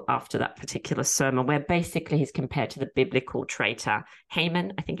unfurl after that particular sermon, where basically he's compared to the biblical traitor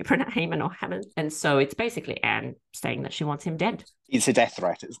Haman. I think you pronounce Haman or Haman. And so it's basically Anne saying that she wants him dead. It's a death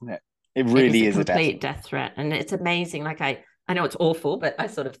threat, isn't it? It really is a complete death threat. And it's amazing. Like I know it's awful, but I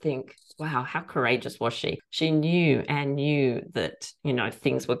sort of think, wow, how courageous was she? She knew that, you know,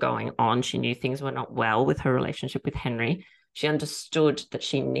 things were going on. She knew things were not well with her relationship with Henry. She understood that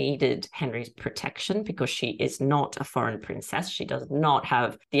she needed Henry's protection because she is not a foreign princess. She does not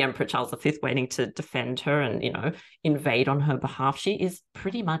have the Emperor Charles V waiting to defend her and, you know, invade on her behalf. She is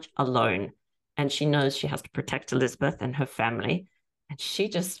pretty much alone, and she knows she has to protect Elizabeth and her family. And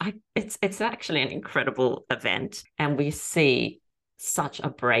she it's actually an incredible event. And we see such a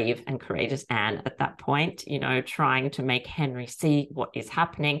brave and courageous Anne at that point, you know, trying to make Henry see what is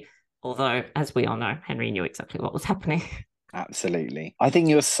happening. Although, as we all know, Henry knew exactly what was happening. Absolutely. I think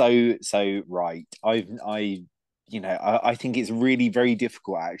you're so right. I I think it's really very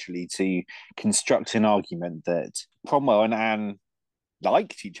difficult actually to construct an argument that Cromwell and Anne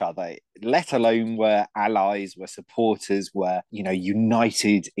liked each other, let alone were allies, were supporters, were,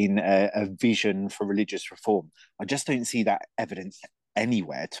 united in a vision for religious reform. I just don't see that evidence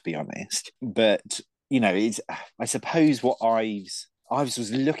anywhere, to be honest. But, it's, I suppose what Ives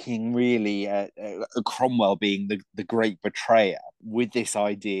was looking really at Cromwell being the great betrayer, with this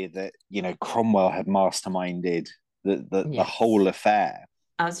idea that, Cromwell had masterminded the whole affair.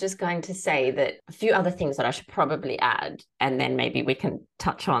 I was just going to say that a few other things that I should probably add, and then maybe we can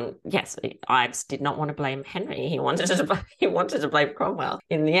touch on. Yes, Ives did not want to blame Henry. He wanted to blame Cromwell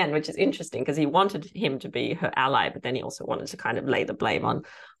in the end, which is interesting because he wanted him to be her ally, but then he also wanted to kind of lay the blame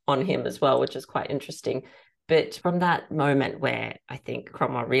on him as well, which is quite interesting. But from that moment where I think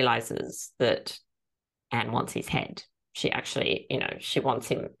Cromwell realizes that Anne wants his head, she actually, she wants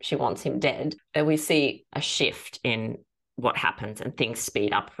him dead, and we see a shift in what happens and things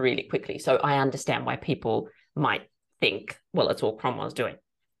speed up really quickly. So I understand why people might think, well, it's all Cromwell's doing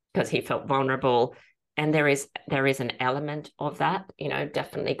because he felt vulnerable. And there is an element of that,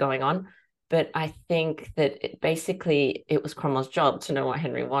 definitely going on. But I think that it was Cromwell's job to know what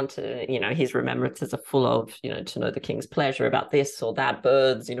Henry wanted. His remembrances are full of, to know the king's pleasure about this or that,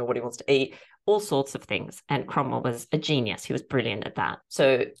 birds, what he wants to eat, all sorts of things. And Cromwell was a genius. He was brilliant at that.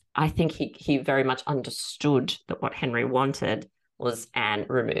 So I think he very much understood that what Henry wanted was Anne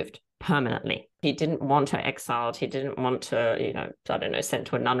removed permanently. He didn't want her exiled. He didn't want her, sent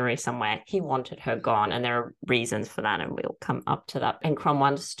to a nunnery somewhere. He wanted her gone. And there are reasons for that. And we'll come up to that. And Cromwell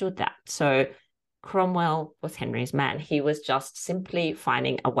understood that. So Cromwell was Henry's man. He was just simply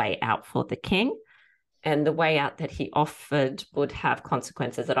finding a way out for the king. And the way out that he offered would have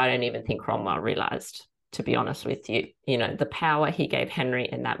consequences that I don't even think Cromwell realized, to be honest with you. The power he gave Henry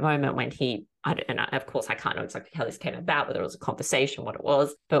in that moment when of course, I can't know exactly how this came about, whether it was a conversation, what it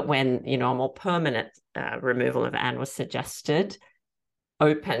was. But when, a more permanent removal of Anne was suggested,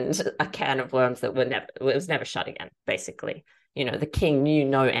 opened a can of worms that was never shut again, basically. The king knew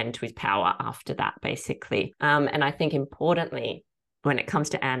no end to his power after that, basically. And I think importantly, when it comes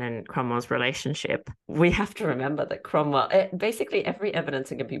to Anne and Cromwell's relationship, we have to remember that Cromwell, basically every evidence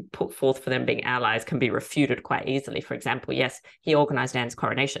that can be put forth for them being allies can be refuted quite easily. For example, yes, he organized Anne's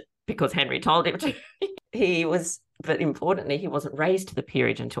coronation because Henry told him to. But importantly, he wasn't raised to the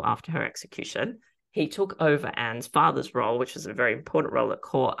peerage until after her execution. He took over Anne's father's role, which was a very important role at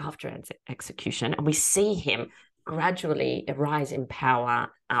court after Anne's execution. And we see him gradually rise in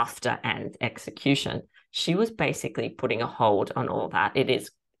power after Anne's execution. She was basically putting a hold on all that. It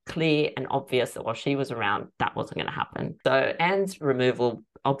is clear and obvious that while she was around, that wasn't going to happen. So Anne's removal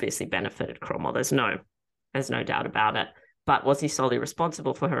obviously benefited Cromwell. There's no doubt about it. But was he solely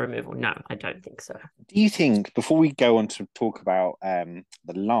responsible for her removal? No, I don't think so. Do you think, before we go on to talk about the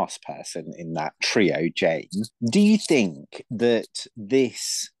last person in that trio, Jane, do you think that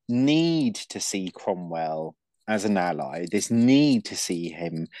this need to see Cromwell as an ally, this need to see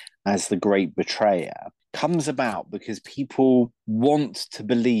him as the great betrayer, comes about because people want to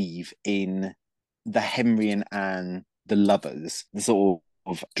believe in the Henry and Anne, the lovers, the sort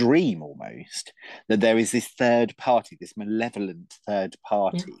of dream almost, that there is this third party, this malevolent third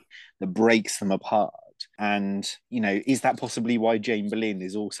party that breaks them apart? And, is that possibly why Jane Boleyn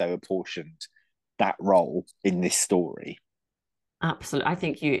is also apportioned that role in this story? Absolutely. I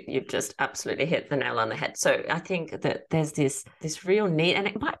think you've just absolutely hit the nail on the head. So I think that there's this real need, and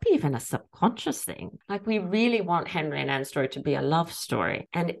it might be even a subconscious thing. Like, we really want Henry and Anne's story to be a love story.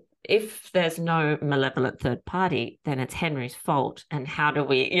 And if there's no malevolent third party, then it's Henry's fault. And how do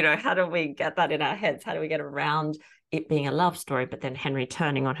we get that in our heads? How do we get around it being a love story, but then Henry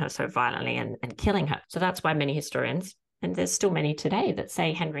turning on her so violently and killing her? So that's why many historians, and there's still many today, that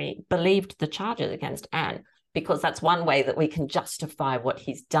say Henry believed the charges against Anne, because that's one way that we can justify what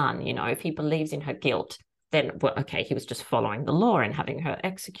he's done. If he believes in her guilt, then, well, okay, he was just following the law and having her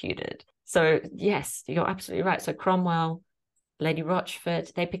executed. So yes, you're absolutely right. So Cromwell, Lady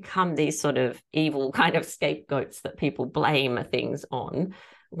Rochford, they become these sort of evil kind of scapegoats that people blame things on,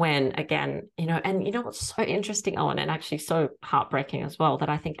 when again, and what's so interesting, Owen, and actually so heartbreaking as well, that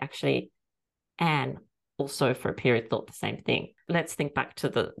I think actually Anne also for a period thought the same thing. Let's think back to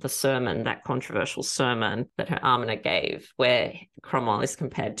the sermon, that controversial sermon that her almoner gave, where Cromwell is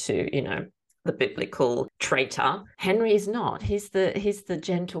compared to, the biblical traitor. Henry is not. He's the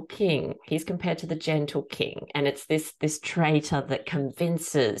gentle king. He's compared to the gentle king. And it's this traitor that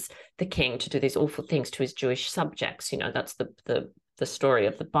convinces the king to do these awful things to his Jewish subjects. That's the story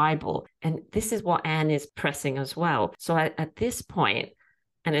of the Bible. And this is what Anne is pressing as well. So at this point,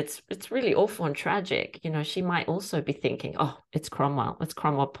 And it's really awful and tragic. You know, she might also be thinking, oh, it's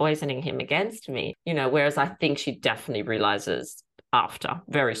Cromwell poisoning him against me. You know, whereas I think she definitely realizes after,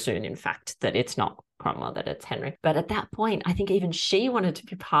 very soon, in fact, that it's not Cromwell, that it's Henry. But at that point, I think even she wanted to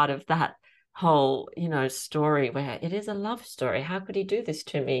be part of that whole, you know, story where it is a love story. How could he do this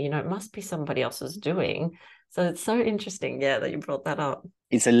to me? You know, it must be somebody else's doing. So it's so interesting, yeah, that you brought that up.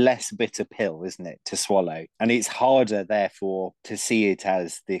 It's a less bitter pill, isn't it, to swallow? And it's harder, therefore, to see it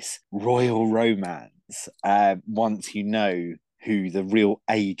as this royal romance once you know who the real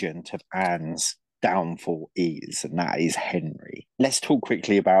agent of Anne's downfall is, and that is Henry. Let's talk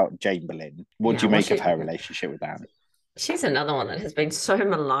quickly about Jane Boleyn. What do you make of her relationship with Anne? She's another one that has been so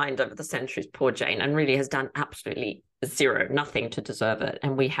maligned over the centuries, poor Jane, and really has done absolutely nothing to deserve it.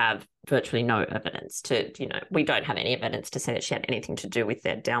 And we have virtually no evidence to, you know, we don't have any evidence to say that she had anything to do with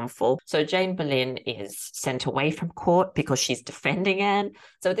their downfall. So Jane Boleyn is sent away from court because she's defending Anne.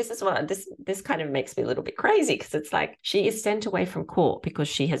 So this is what this kind of makes me a little bit crazy, because it's like she is sent away from court because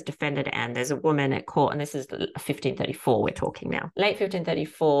she has defended Anne. There's a woman at court, and this is 1534 we're talking now. Late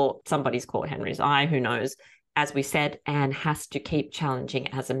 1534, somebody's caught Henry's eye, who knows? As we said, Anne has to keep challenging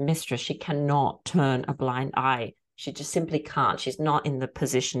as a mistress. She cannot turn a blind eye. She just simply can't. She's not in the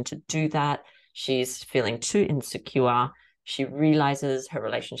position to do that. She's feeling too insecure. She realizes her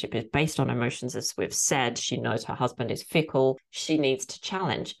relationship is based on emotions, as we've said. She knows her husband is fickle. She needs to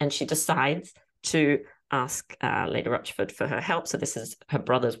challenge, and she decides to ask Lady Rochford for her help. So this is her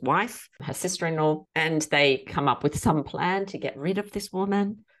brother's wife, her sister-in-law, and they come up with some plan to get rid of this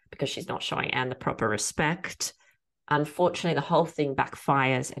woman, because she's not showing Anne the proper respect. Unfortunately, the whole thing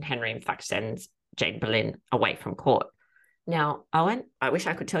backfires, and Henry, in fact, sends Jane Boleyn away from court. Now, Owen, I wish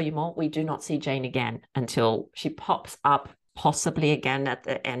I could tell you more. We do not see Jane again until she pops up, possibly again at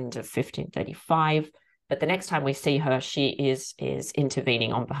the end of 1535. But the next time we see her, she is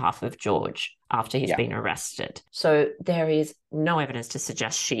intervening on behalf of George after he's been arrested. So there is no evidence to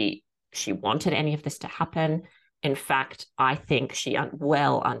suggest she wanted any of this to happen. In fact, I think she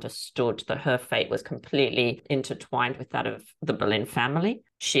well understood that her fate was completely intertwined with that of the Boleyn family.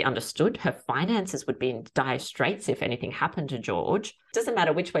 She understood her finances would be in dire straits if anything happened to George. It doesn't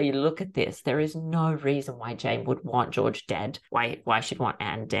matter which way you look at this. There is no reason why Jane would want George dead, why she'd want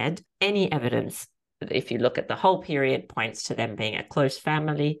Anne dead. Any evidence, if you look at the whole period, points to them being a close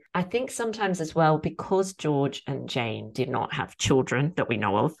family. I think sometimes as well, because George and Jane did not have children that we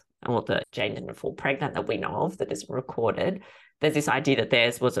know of, or that Jane didn't fall pregnant that we know of, that is recorded, there's this idea that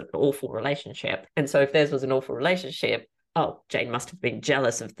theirs was an awful relationship. And so if theirs was an awful relationship, Jane must have been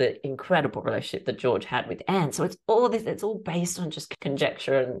jealous of the incredible relationship that George had with Anne. So it's all this, it's all based on just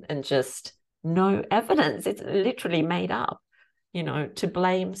conjecture and just no evidence. It's literally made up, you know, to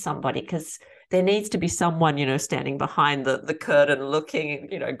blame somebody, because there needs to be someone, you know, standing behind the curtain looking,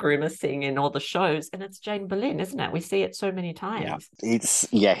 you know, grimacing in all the shows. And it's Jane Boleyn, isn't it? We see it so many times.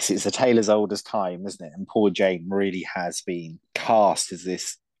 Yeah, it's a tale as old as time, isn't it? And poor Jane really has been cast as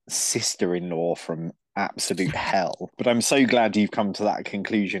this sister-in-law from absolute hell. But I'm so glad you've come to that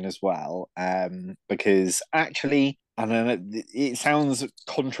conclusion as well, because actually, I don't know, it sounds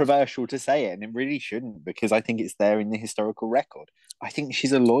controversial to say it, and it really shouldn't, because I think it's there in the historical record. I think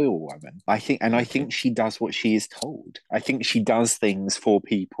she's a loyal woman. I think she does what she is told. I think she does things for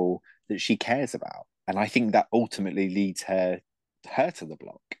people that she cares about. And I think that ultimately leads her to the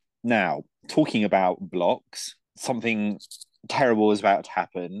block. Now, talking about blocks, something terrible is about to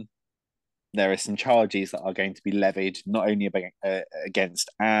happen. There are some charges that are going to be levied, not only against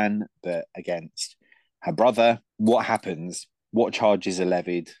Anne, but against her brother. What happens? What charges are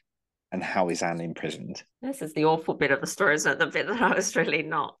levied? And how is Anne imprisoned? This is the awful bit of the story, isn't it? The bit that I was really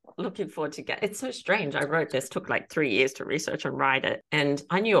not looking forward to get. It's so strange. I wrote this, took like 3 years to research and write it. And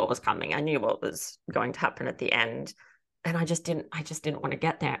I knew what was coming. I knew what was going to happen at the end. And I just didn't want to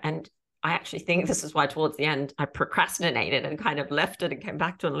get there. And I actually think this is why towards the end, I procrastinated and kind of left it and came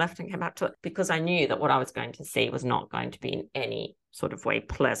back to it and left and came back to it, because I knew that what I was going to see was not going to be in any sort of way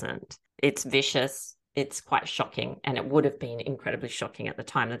pleasant. It's vicious. It's quite shocking, and it would have been incredibly shocking at the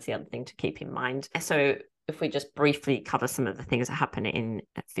time. That's the other thing to keep in mind. So if we just briefly cover some of the things that happen in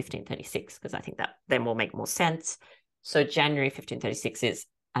 1536, because I think that then will make more sense. So January 1536 is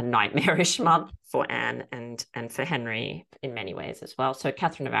a nightmarish month for Anne and for Henry in many ways as well. So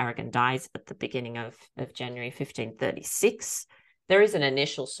Catherine of Aragon dies at the beginning of January 1536. There is an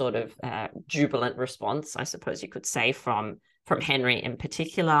initial sort of jubilant response, I suppose you could say, from Henry in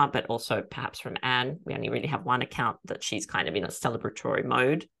particular, but also perhaps from Anne. We only really have one account that she's kind of in a celebratory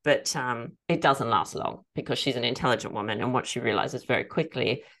mode, but it doesn't last long, because she's an intelligent woman, and what she realizes very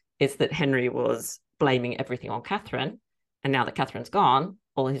quickly is that Henry was blaming everything on Catherine, and now that Catherine's gone,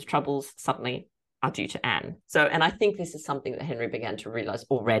 all his troubles suddenly are due to Anne. So, and I think this is something that Henry began to realize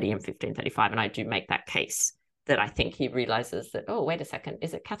already in 1535, and I do make that case that I think he realizes that, oh, wait a second,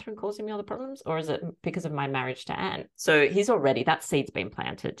 is it Catherine causing me all the problems, or is it because of my marriage to Anne? So he's already, that seed's been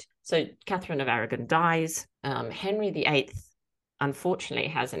planted. So Catherine of Aragon dies. Henry VIII, unfortunately,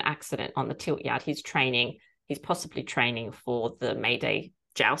 has an accident on the tilt yard. He's possibly training for the May Day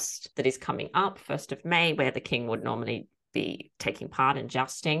joust that is coming up, 1st of May, where the king would normally be taking part in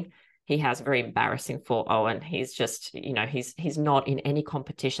jousting. He has a very embarrassing 4-0, and he's just, he's not in any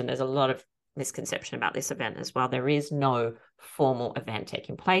competition. There's a lot of misconception about this event as well. There is no formal event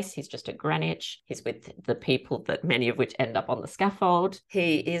taking place. He's just at Greenwich. He's with the people that many of which end up on the scaffold.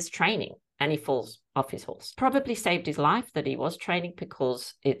 He is training and he falls off his horse. Probably saved his life that he was training,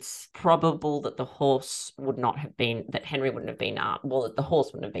 because it's probable that the horse would not have been, that Henry wouldn't have been that the horse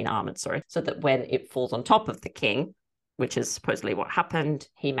wouldn't have been armored, so that when it falls on top of the king, which is supposedly what happened,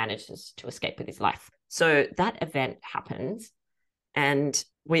 he manages to escape with his life. So that event happens. And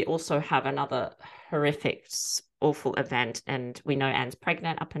we also have another horrific, awful event. And we know Anne's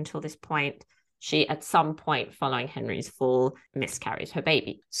pregnant up until this point. She, at some point following Henry's fall, miscarries her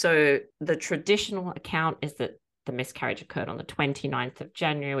baby. So the traditional account is that the miscarriage occurred on the 29th of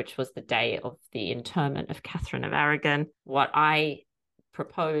January, which was the day of the interment of Catherine of Aragon. What I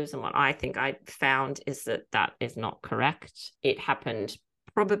propose and what I think I found is that that is not correct. It happened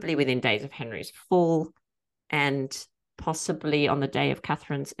probably within days of Henry's fall, and possibly on the day of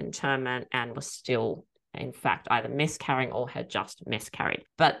Catherine's interment, Anne was still, in fact, either miscarrying or had just miscarried.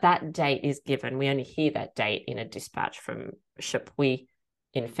 But that date is given. We only hear that date in a dispatch from Chapuis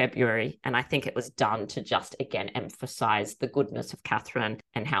in February. And I think it was done to just, again, emphasize the goodness of Catherine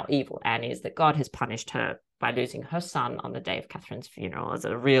and how evil Anne is, that God has punished her by losing her son on the day of Catherine's funeral, as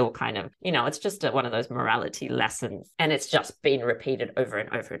a real kind of, it's just one of those morality lessons. And it's just been repeated over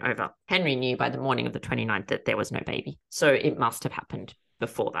and over and over. Henry knew by the morning of the 29th that there was no baby. So it must have happened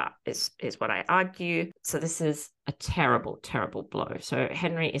before that, is what I argue. So this is a terrible, terrible blow. So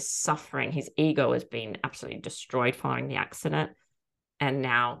Henry is suffering. His ego has been absolutely destroyed following the accident. And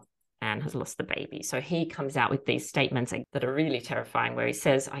now Anne has lost the baby. So he comes out with these statements that are really terrifying, where he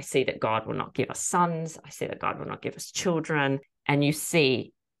says, I see that God will not give us sons. I see that God will not give us children. And you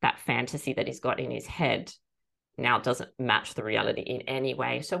see that fantasy that he's got in his head now doesn't match the reality in any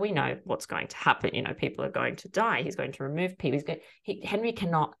way. So we know what's going to happen. People are going to die. He's going to remove people. Henry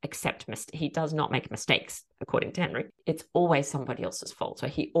cannot accept he does not make mistakes, according to Henry. It's always somebody else's fault. So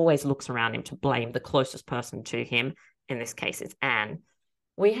he always looks around him to blame the closest person to him. In this case, it's Anne.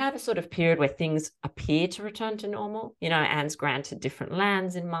 We have a sort of period where things appear to return to normal. Anne's granted different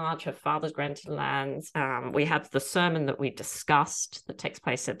lands in March. Her father's granted lands. We have the sermon that we discussed that takes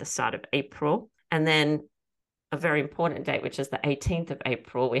place at the start of April. And then a very important date, which is the 18th of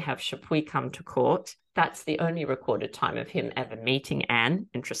April, we have Chapuis come to court. That's the only recorded time of him ever meeting Anne,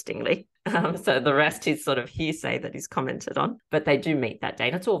 interestingly. So the rest is sort of hearsay that he's commented on. But they do meet that day.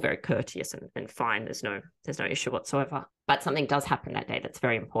 And it's all very courteous and fine. There's no issue whatsoever. But something does happen that day that's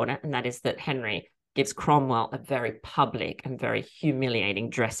very important. And that is that Henry gives Cromwell a very public and very humiliating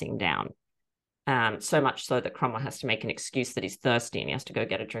dressing down. So much so that Cromwell has to make an excuse that he's thirsty and he has to go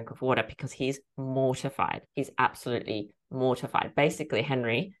get a drink of water, because he's mortified. He's absolutely mortified. Basically,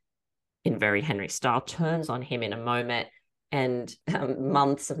 Henry, in very Henry style, turns on him in a moment, and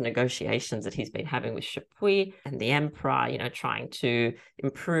months of negotiations that he's been having with Chapuis and the emperor, trying to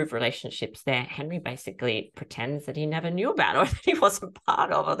improve relationships there. Henry basically pretends that he never knew about, or that he wasn't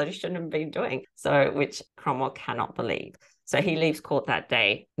part of, or that he shouldn't have been doing. So, which Cromwell cannot believe. So he leaves court that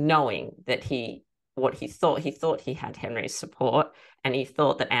day knowing that he thought he had Henry's support, and he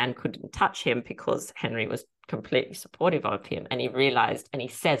thought that Anne couldn't touch him because Henry was completely supportive of him. And he realized, and he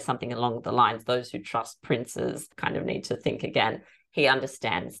says something along the lines, those who trust princes kind of need to think again. He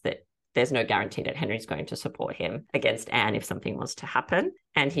understands that there's no guarantee that Henry's going to support him against Anne if something was to happen.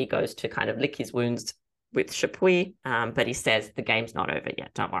 And he goes to kind of lick his wounds with Chapuis, but he says the game's not over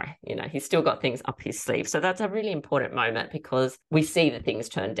yet, don't worry. He's still got things up his sleeve. So that's a really important moment, because we see that things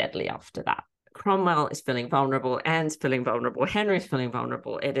turn deadly after that. Cromwell is feeling vulnerable, Anne's feeling vulnerable, Henry's feeling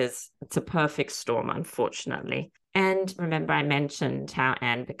vulnerable. It's a perfect storm, unfortunately. And remember, I mentioned how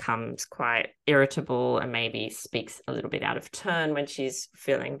Anne becomes quite irritable and maybe speaks a little bit out of turn when she's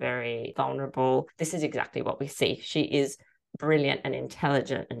feeling very vulnerable. This is exactly what we see. She is brilliant and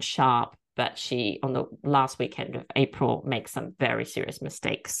intelligent and sharp, but she, on the last weekend of April, makes some very serious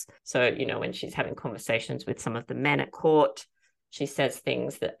mistakes. So, when she's having conversations with some of the men at court, she says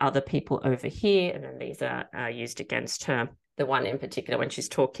things that other people overhear, and then these are used against her. The one in particular, when she's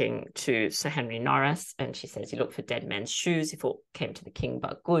talking to Sir Henry Norris, and she says, you look for dead men's shoes. If all came to the king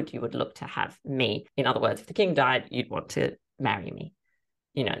but good, you would look to have me. In other words, if the king died, you'd want to marry me.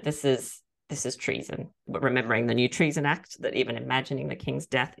 You know, this is treason. But remembering the new Treason Act, that even imagining the king's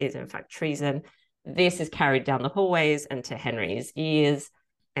death is in fact treason. This is carried down the hallways and to Henry's ears.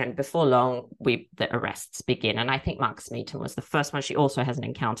 And before long, the arrests begin. And I think Mark Smeaton was the first one. She also has an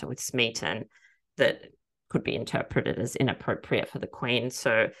encounter with Smeaton that could be interpreted as inappropriate for the Queen.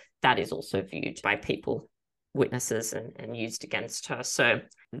 So that is also viewed by people, witnesses, and used against her. So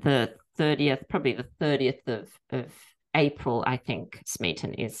the 30th of April, I think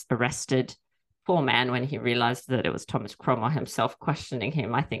Smeaton is arrested. Poor man, when he realized that it was Thomas Cromwell himself questioning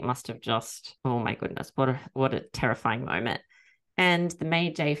him, I think must have just, oh my goodness, what a terrifying moment. And the May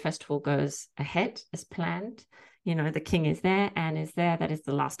Day festival goes ahead as planned. You know, the king is there, Anne is there. That is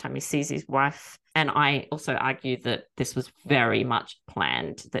the last time he sees his wife. And I also argue that this was very much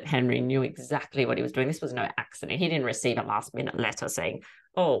planned, that Henry knew exactly what he was doing. This was no accident. He didn't receive a last-minute letter saying,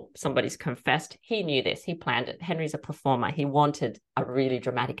 oh, somebody's confessed. He knew this. He planned it. Henry's a performer. He wanted a really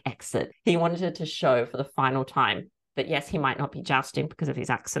dramatic exit. He wanted to show for the final time that, yes, he might not be jousting because of his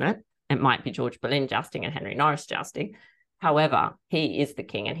accident. It might be George Boleyn jousting and Henry Norris jousting. However, he is the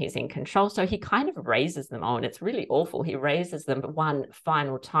king and he's in control. So he kind of raises them on. It's really awful. He raises them one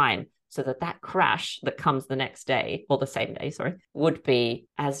final time so that crash that comes the next day, or the same day, sorry, would be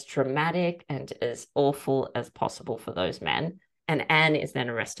as dramatic and as awful as possible for those men. And Anne is then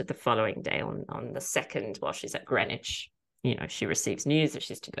arrested the following day on the 2nd while she's at Greenwich. You know, she receives news that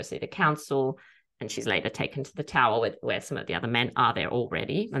she's to go see the council, and she's later taken to the Tower where some of the other men are there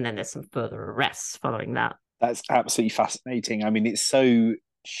already. And then there's some further arrests following that. That's absolutely fascinating. I mean, it's so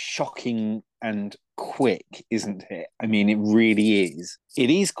shocking and quick, isn't it? I mean, it really is.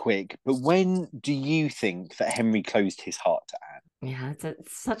 It is quick, but when do you think that Henry closed his heart to Anne? Yeah,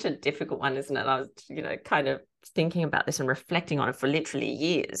 it's such a difficult one, isn't it? I was, kind of thinking about this and reflecting on it for literally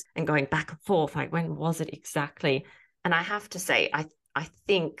years and going back and forth, like, when was it exactly? And I have to say, I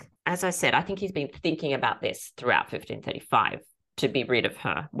think, as I said, I think he's been thinking about this throughout 1535 to be rid of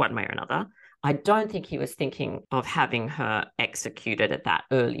her one way or another. I don't think he was thinking of having her executed at that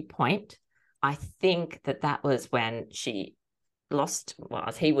early point. I think that was when she lost, well,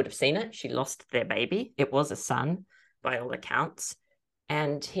 as he would have seen it, she lost their baby. It was a son, by all accounts.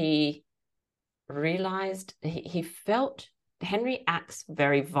 And he realized, he felt, Henry acts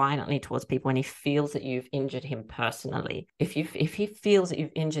very violently towards people when he feels that you've injured him personally. If he feels that you've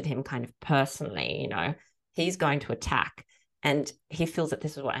injured him kind of personally, he's going to attack. And he feels that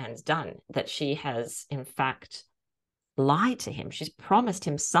this is what Anne's done, that she has, in fact, lied to him. She's promised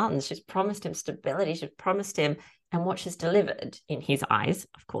him sons. She's promised him stability. She's promised him, and what she's delivered in his eyes,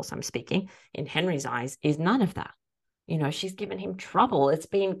 of course I'm speaking, in Henry's eyes, is none of that. She's given him trouble. It's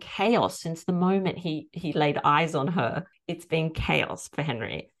been chaos since the moment he laid eyes on her. It's been chaos for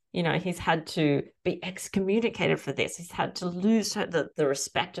Henry. He's had to be excommunicated for this. He's had to lose the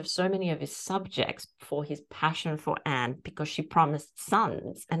respect of so many of his subjects for his passion for Anne because she promised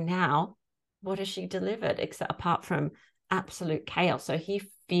sons. And now, what has she delivered apart from absolute chaos? So he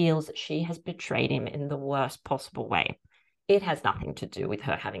feels that she has betrayed him in the worst possible way. It has nothing to do with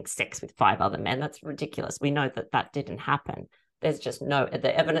her having sex with 5 other men. That's ridiculous. We know that didn't happen. There's just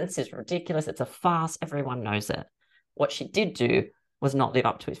the evidence is ridiculous. It's a farce. Everyone knows it. What she did do was not live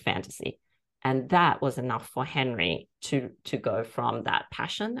up to his fantasy. And that was enough for Henry to go from that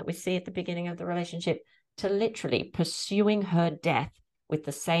passion that we see at the beginning of the relationship to literally pursuing her death with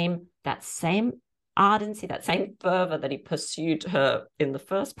that same ardency, that same fervor that he pursued her in the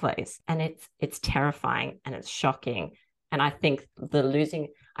first place. And it's terrifying and it's shocking. And I think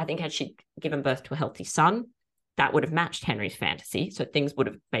had she given birth to a healthy son, that would have matched Henry's fantasy. So things would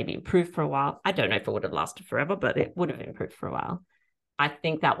have maybe improved for a while. I don't know if it would have lasted forever, but it would have improved for a while. I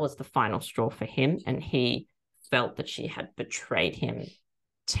think that was the final straw for him. And he felt that she had betrayed him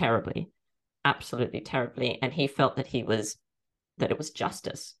terribly, absolutely terribly. And he felt that it was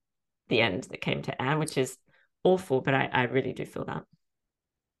justice, the end that came to Anne, which is awful, but I really do feel that.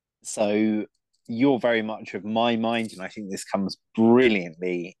 So you're very much of my mind, and I think this comes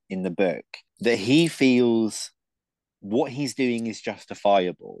brilliantly in the book, that he feels what he's doing is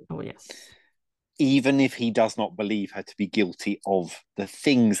justifiable. Oh, yes. Even if he does not believe her to be guilty of the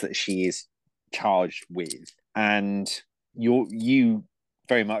things that she is charged with. And you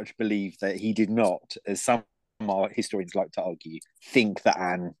very much believe that he did not, as some historians like to argue, think that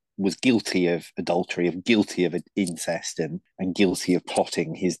Anne was guilty of adultery, guilty of incest, and guilty of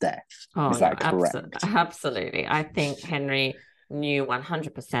plotting his death. Is that correct? Absolutely. I think Henry knew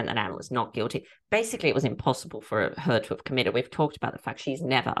 100% that Anne was not guilty. Basically, it was impossible for her to have committed. We've talked about the fact she's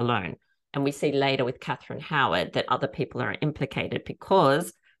never alone. And we see later with Catherine Howard that other people are implicated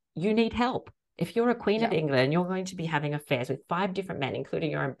because you need help. If you're a Queen of England, you're going to be having affairs with 5 different men,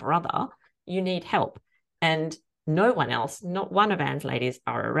 including your own brother, you need help. And no one else, not one of Anne's ladies,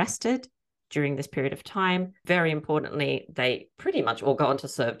 are arrested during this period of time. Very importantly, they pretty much all go on to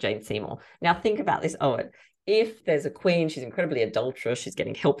serve Jane Seymour. Now think about this, Owen. If there's a queen, she's incredibly adulterous, she's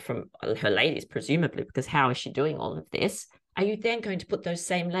getting help from her ladies, presumably, because how is she doing all of this? Are you then going to put those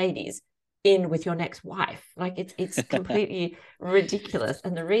same ladies in with your next wife? Like it's completely ridiculous.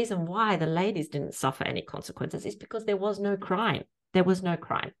 And the reason why the ladies didn't suffer any consequences is because there was no crime. There was no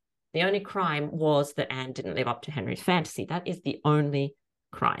crime. The only crime was that Anne didn't live up to Henry's fantasy. That is the only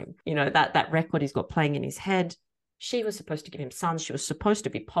crime. You know, that record he's got playing in his head. She was supposed to give him sons. She was supposed to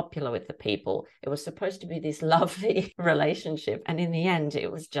be popular with the people. It was supposed to be this lovely relationship. And in the end,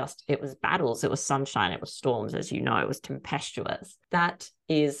 it was battles. It was sunshine. It was storms, as you know. It was tempestuous. That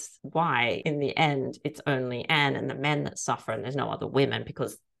is why, in the end, it's only Anne and the men that suffer, and there's no other women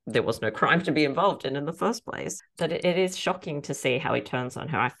because there was no crime to be involved in the first place. But it is shocking to see how he turns on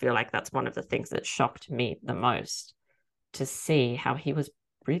her. I feel like that's one of the things that shocked me the most, to see how he was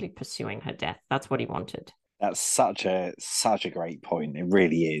really pursuing her death. That's what he wanted. That's such a great point. It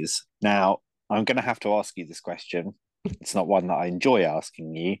really is. Now, I'm going to have to ask you this question. It's not one that I enjoy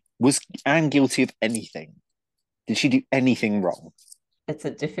asking you. Was Anne guilty of anything? Did she do anything wrong? It's a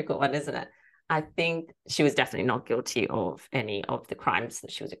difficult one, isn't it? I think she was definitely not guilty of any of the crimes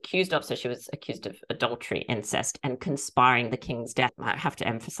that she was accused of. So she was accused of adultery, incest, and conspiring the king's death. I have to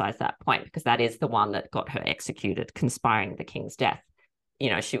emphasize that point because that is the one that got her executed, conspiring the king's death. You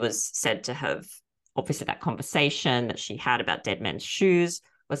know, she was said to have, obviously that conversation that she had about dead men's shoes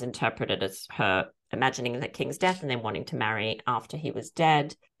was interpreted as her imagining the king's death and then wanting to marry after he was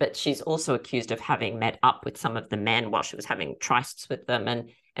dead. But she's also accused of having met up with some of the men while she was having trysts with them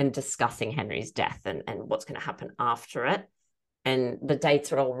and discussing Henry's death and what's going to happen after it. And the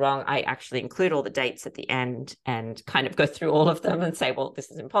dates are all wrong. I actually include all the dates at the end and kind of go through all of them and say, well,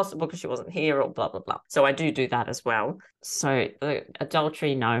 this is impossible because she wasn't here or blah, blah, blah. So I do that as well. So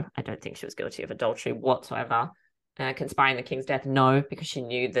adultery, no, I don't think she was guilty of adultery whatsoever. Conspiring the king's death, no, because she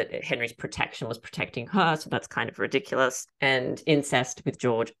knew that Henry's protection was protecting her. So that's kind of ridiculous. And incest with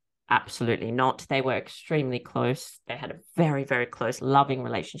George, absolutely not. They were extremely close. They had a very, very close, loving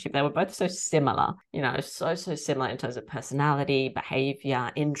relationship. They were both so similar, you know, so similar in terms of personality, behavior,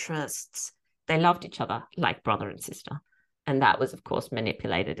 interests. They loved each other like brother and sister. And that was, of course,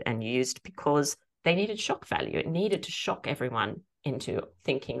 manipulated and used because they needed shock value. It needed to shock everyone into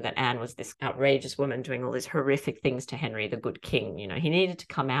thinking that Anne was this outrageous woman doing all these horrific things to Henry, the good king. You know, he needed to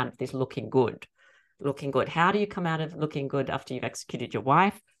come out of this looking good. How do you come out of looking good after you've executed your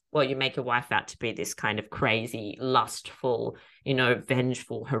wife? Well, you make your wife out to be this kind of crazy, lustful, you know,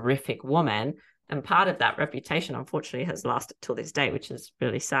 vengeful, horrific woman. And part of that reputation, unfortunately, has lasted till this day, which is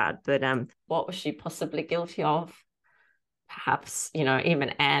really sad. But what was she possibly guilty of? Perhaps, you know, even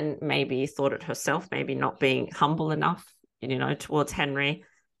Anne maybe thought it herself, maybe not being humble enough, you know, towards Henry.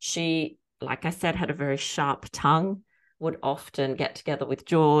 She, like I said, had a very sharp tongue, would often get together with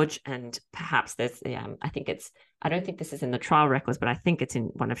George, and perhaps there's I don't think this is in the trial records, but I think it's in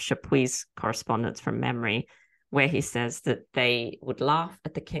one of Chapuis' correspondence from memory, where he says that they would laugh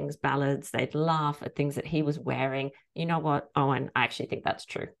at the king's ballads, they'd laugh at things that he was wearing. You know what, Owen, I actually think that's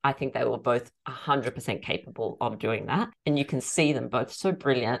true. I think they were both 100% capable of doing that, and you can see them both so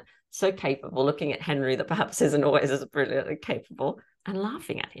brilliant, so capable, looking at Henry that perhaps isn't always as brilliant and capable, and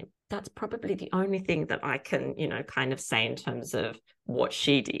laughing at him. That's probably the only thing that I can, you know, kind of say in terms of what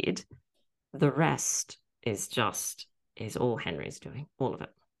she did. The rest is all Henry's doing, all of it.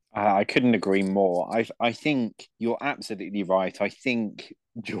 I couldn't agree more. I think you're absolutely right. I think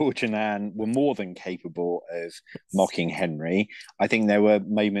George and Anne were more than capable of mocking Henry. I think there were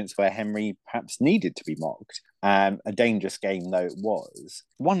moments where Henry perhaps needed to be mocked. A dangerous game though it was.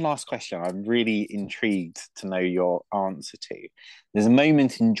 One last question I'm really intrigued to know your answer to. There's a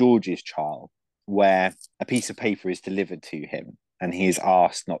moment in George's trial where a piece of paper is delivered to him and he is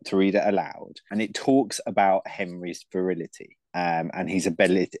asked not to read it aloud. And it talks about Henry's virility and his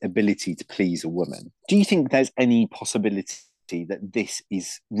ability to please a woman. Do you think there's any possibility that this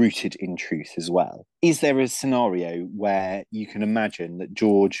is rooted in truth as well? Is there a scenario where you can imagine that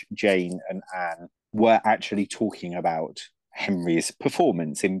George, Jane, and Anne were actually talking about Henry's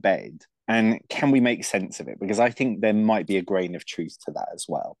performance in bed? And can we make sense of it? Because I think there might be a grain of truth to that as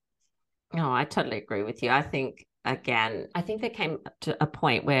well. No, I totally agree with you. I think again, I think there came to a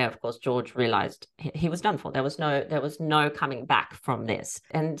point where, of course, George realized he was done for. There was no coming back from this.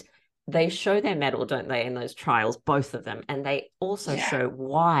 And they show their mettle, don't they, in those trials, both of them. And they also show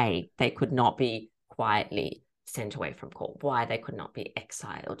why they could not be quietly sent away from court, why they could not be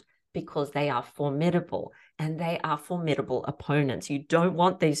exiled, because they are formidable and they are formidable opponents. You don't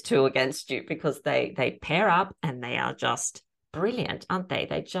want these two against you because they pair up and they are just brilliant, aren't they?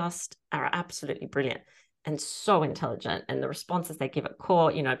 They just are absolutely brilliant and so intelligent. And the responses they give at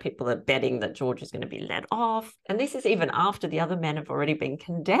court, you know, people are betting that George is going to be let off. And this is even after the other men have already been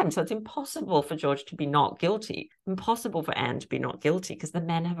condemned. So it's impossible for George to be not guilty, impossible for Anne to be not guilty because the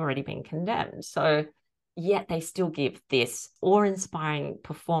men have already been condemned. So yet they still give this awe-inspiring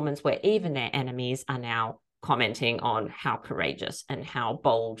performance where even their enemies are now commenting on how courageous and how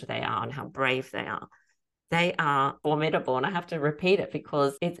bold they are and how brave they are. They are formidable. And I have to repeat it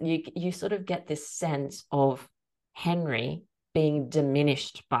because you sort of get this sense of Henry being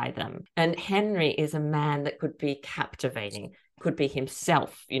diminished by them. And Henry is a man that could be captivating, could be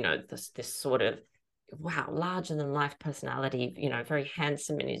himself, you know, this sort of, wow, larger than life personality, you know, very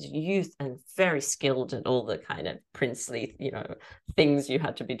handsome in his youth and very skilled at all the kind of princely, you know, things you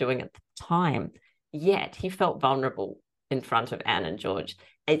had to be doing at the time. Yet he felt vulnerable in front of Anne and George.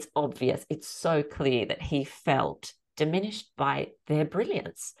 It's obvious, it's so clear that he felt diminished by their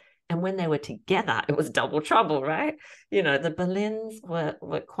brilliance. And when they were together, it was double trouble, right? You know, the Boleyns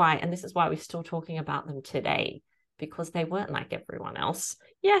were quite, and this is why we're still talking about them today, because they weren't like everyone else.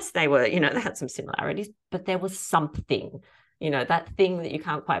 Yes, they were, you know, they had some similarities, but there was something, you know, that thing that you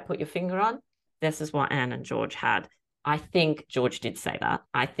can't quite put your finger on. This is what Anne and George had. I think George did say that.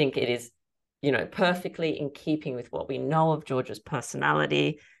 I think it is, you know, perfectly in keeping with what we know of George's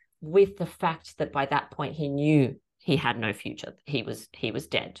personality, with the fact that by that point he knew he had no future. He was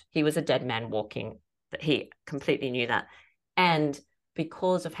dead. He was a dead man walking. That he completely knew that. And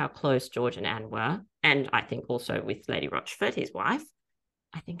because of how close George and Anne were, and I think also with Lady Rochford, his wife,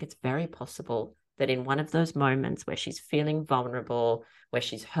 I think it's very possible that in one of those moments where she's feeling vulnerable, where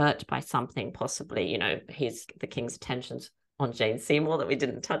she's hurt by something, possibly, you know, the king's attentions on Jane Seymour that we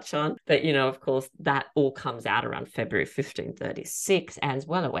didn't touch on. But, you know, of course, that all comes out around February 1536. Anne's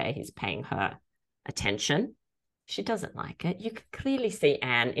well aware he's paying her attention. She doesn't like it. You could clearly see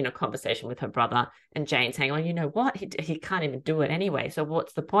Anne in a conversation with her brother and Jane saying, oh, you know what? He can't even do it anyway. So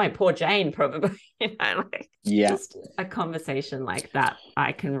what's the point? Poor Jane, probably. You know, like, just a conversation like that,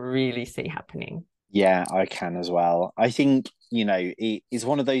 I can really see happening. Yeah, I can as well. I think, you know, it is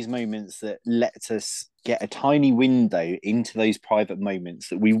one of those moments that lets us get a tiny window into those private moments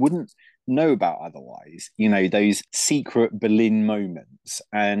that we wouldn't know about otherwise, you know, those secret Boleyn moments.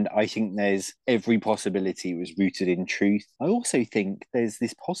 And I think there's every possibility it was rooted in truth. I also think there's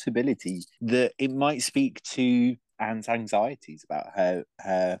this possibility that it might speak to Anne's anxieties about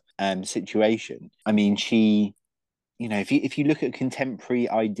her situation. I mean, she, you know, if you look at contemporary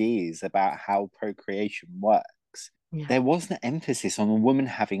ideas about how procreation works, there was an emphasis on a woman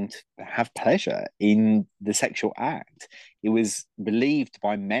having to have pleasure in the sexual act. It was believed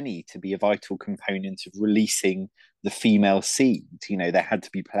by many to be a vital component of releasing the female seed. You know, there had to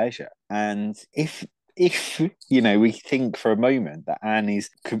be pleasure. And if you know, we think for a moment that Anne is,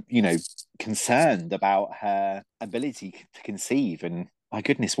 you know, concerned about her ability to conceive, and my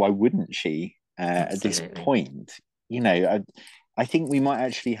goodness, why wouldn't she at this point? You know, I think we might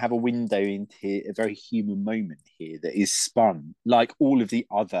actually have a window into a very human moment here that is spun, like all of the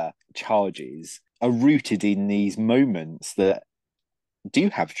other charges are rooted in these moments that do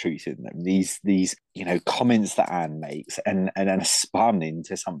have truth in them. These you know, comments that Anne makes and are spun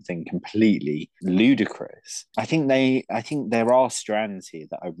into something completely ludicrous. I think there are strands here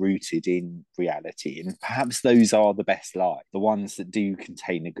that are rooted in reality, and perhaps those are the best lies, the ones that do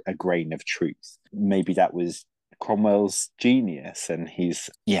contain a grain of truth. Maybe that was Cromwell's genius, and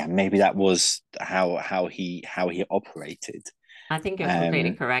maybe that was how he operated. I think you're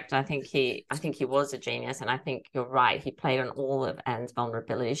completely correct. I think he was a genius, and I think you're right. He played on all of Anne's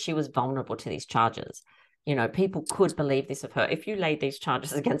vulnerabilities. She was vulnerable to these charges. You know, people could believe this of her. If you laid these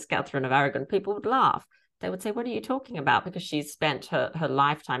charges against Catherine of Aragon, people would laugh. They would say, what are you talking about? Because she's spent her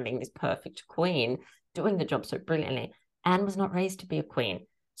lifetime being this perfect queen, doing the job so brilliantly. Anne was not raised to be a queen.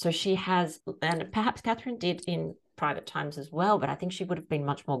 So she has, and perhaps Catherine did in private times as well, but I think she would have been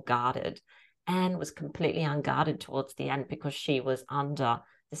much more guarded. Anne was completely unguarded towards the end because she was under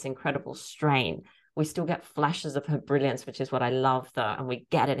this incredible strain. We still get flashes of her brilliance, which is what I love, though, and we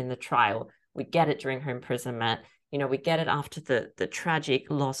get it in the trial. We get it during her imprisonment. You know, we get it after the tragic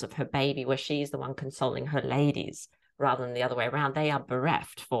loss of her baby, where she's the one consoling her ladies rather than the other way around. They are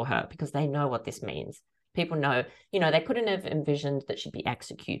bereft for her because they know what this means. People know, they couldn't have envisioned that she'd be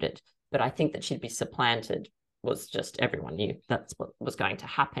executed, but I think that she'd be supplanted was just, everyone knew that's what was going to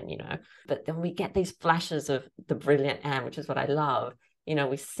happen, But then we get these flashes of the brilliant Anne, which is what I love.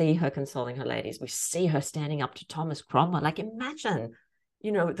 We see her consoling her ladies. We see her standing up to Thomas Cromwell. Like, imagine,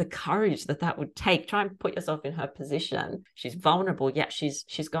 the courage that would take. Try and put yourself in her position. She's vulnerable, yet she's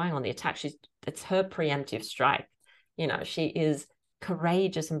going on the attack. It's her preemptive strike. She is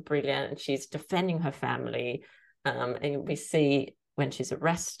courageous and brilliant, and she's defending her family. And we see when she's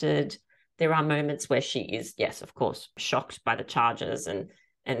arrested, there are moments where she is, yes, of course, shocked by the charges and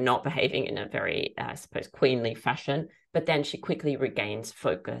not behaving in a very, I suppose, queenly fashion. But then she quickly regains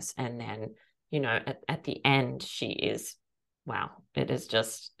focus. And then, at the end, she is, wow,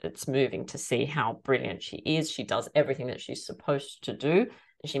 it's moving to see how brilliant she is. She does everything that she's supposed to do.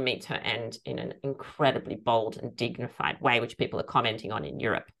 And she meets her end in an incredibly bold and dignified way, which people are commenting on in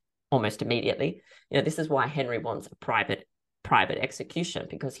Europe almost immediately. This is why Henry wants a private execution,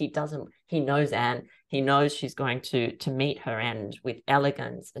 because he knows Anne, he knows she's going to meet her end with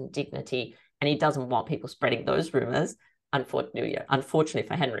elegance and dignity, and he doesn't want people spreading those rumors. Unfortunately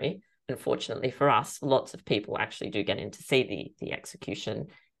for Henry, unfortunately for us, lots of people actually do get in to see the execution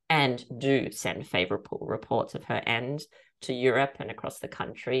and do send favorable reports of her end to Europe and across the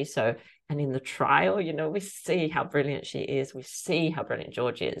country. So, and in the trial, we see how brilliant she is, we see how brilliant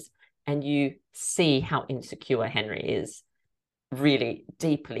George is, and you see how insecure Henry is, really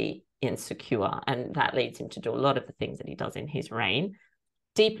deeply insecure. And that leads him to do a lot of the things that he does in his reign.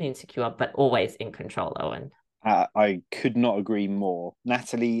 Deeply insecure, but always in control, Owen. I could not agree more.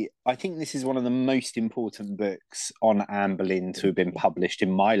 Natalie, I think this is one of the most important books on Anne Boleyn to have been published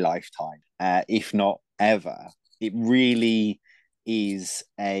in my lifetime, if not ever. It really is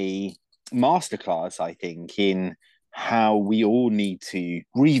a masterclass, I think, in how we all need to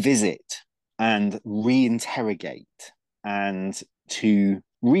revisit and reinterrogate and to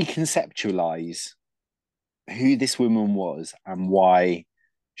reconceptualize who this woman was and why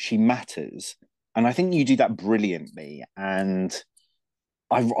she matters. And I think you do that brilliantly. And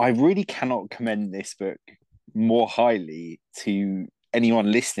I really cannot commend this book more highly to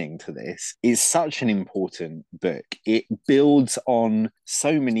anyone listening to this. It's such an important book. It builds on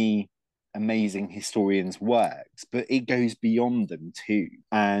so many amazing historians' works, but it goes beyond them too.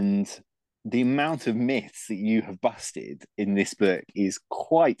 And the amount of myths that you have busted in this book is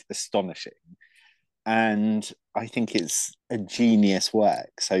quite astonishing. And I think it's a genius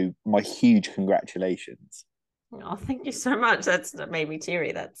work. So my huge congratulations. Oh, thank you so much. That made me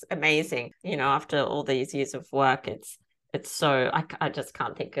teary. That's amazing. After all these years of work, it's so, I just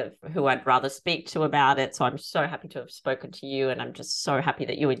can't think of who I'd rather speak to about it. So I'm so happy to have spoken to you, and I'm just so happy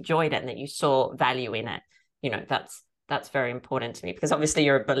that you enjoyed it and that you saw value in it. That's very important to me, because obviously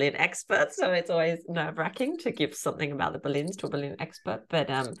you're a Boleyn expert, so it's always nerve-wracking to give something about the Boleyns to a Boleyn expert. But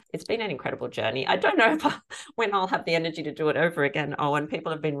it's been an incredible journey. I don't know when I'll have the energy to do it over again. Oh, and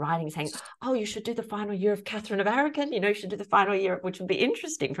people have been writing saying, oh, you should do the final year of Catherine of Aragon. You should do the final year, which would be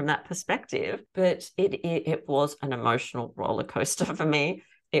interesting from that perspective. But it was an emotional roller coaster for me.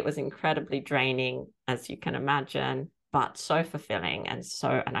 It was incredibly draining, as you can imagine, but so fulfilling, and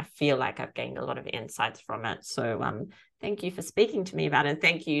I feel like I've gained a lot of insights from it. So thank you for speaking to me about it. And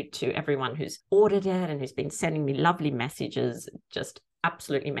thank you to everyone who's ordered it and who's been sending me lovely messages. It just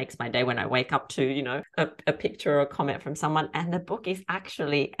absolutely makes my day when I wake up to, a picture or a comment from someone. And the book is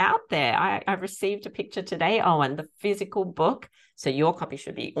actually out there. I received a picture today, Owen, the physical book. So your copy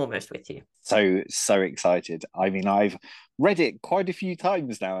should be almost with you. So excited. I mean, I've read it quite a few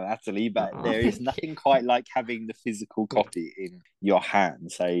times now, Natalie, but there is nothing quite like having the physical copy in your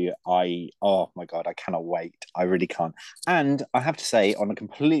hand. So oh my God, I cannot wait. I really can't. And I have to say, on a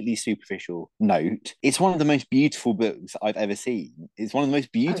completely superficial note, it's one of the most beautiful books I've ever seen. It's one of the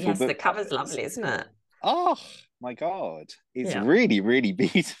most beautiful books. The cover's lovely, isn't it? Oh my God, it's really, really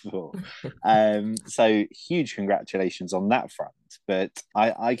beautiful. So huge congratulations on that front. But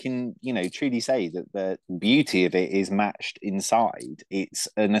I can, truly say that the beauty of it is matched inside. It's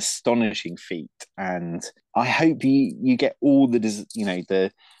an astonishing feat. And I hope you get all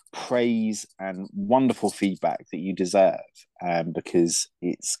the praise and wonderful feedback that you deserve, because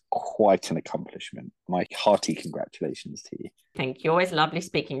it's quite an accomplishment. My hearty congratulations to you. Thank you. Always lovely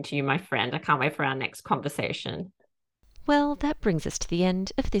speaking to you, my friend. I can't wait for our next conversation. Well, that brings us to the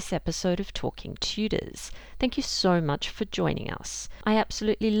end of this episode of Talking Tudors. Thank you so much for joining us. I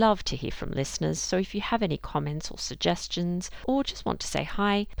absolutely love to hear from listeners, so if you have any comments or suggestions, or just want to say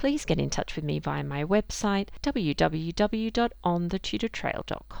hi, please get in touch with me via my website,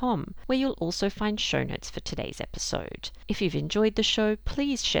 www.onthetudortrail.com, where you'll also find show notes for today's episode. If you've enjoyed the show,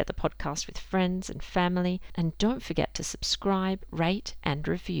 please share the podcast with friends and family, and don't forget to subscribe, rate, and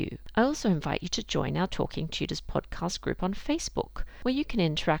review. I also invite you to join our Talking Tudors podcast group on Facebook, where you can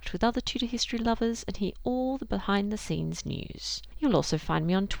interact with other Tudor history lovers and hear all the behind-the-scenes news. You'll also find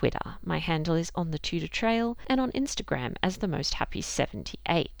me on Twitter. My handle is On The Tudor Trail, and on Instagram as The Most Happy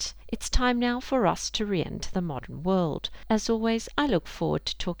 78. It's time now for us to re-enter the modern world. As always, I look forward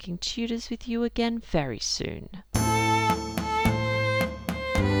to talking Tudors with you again very soon.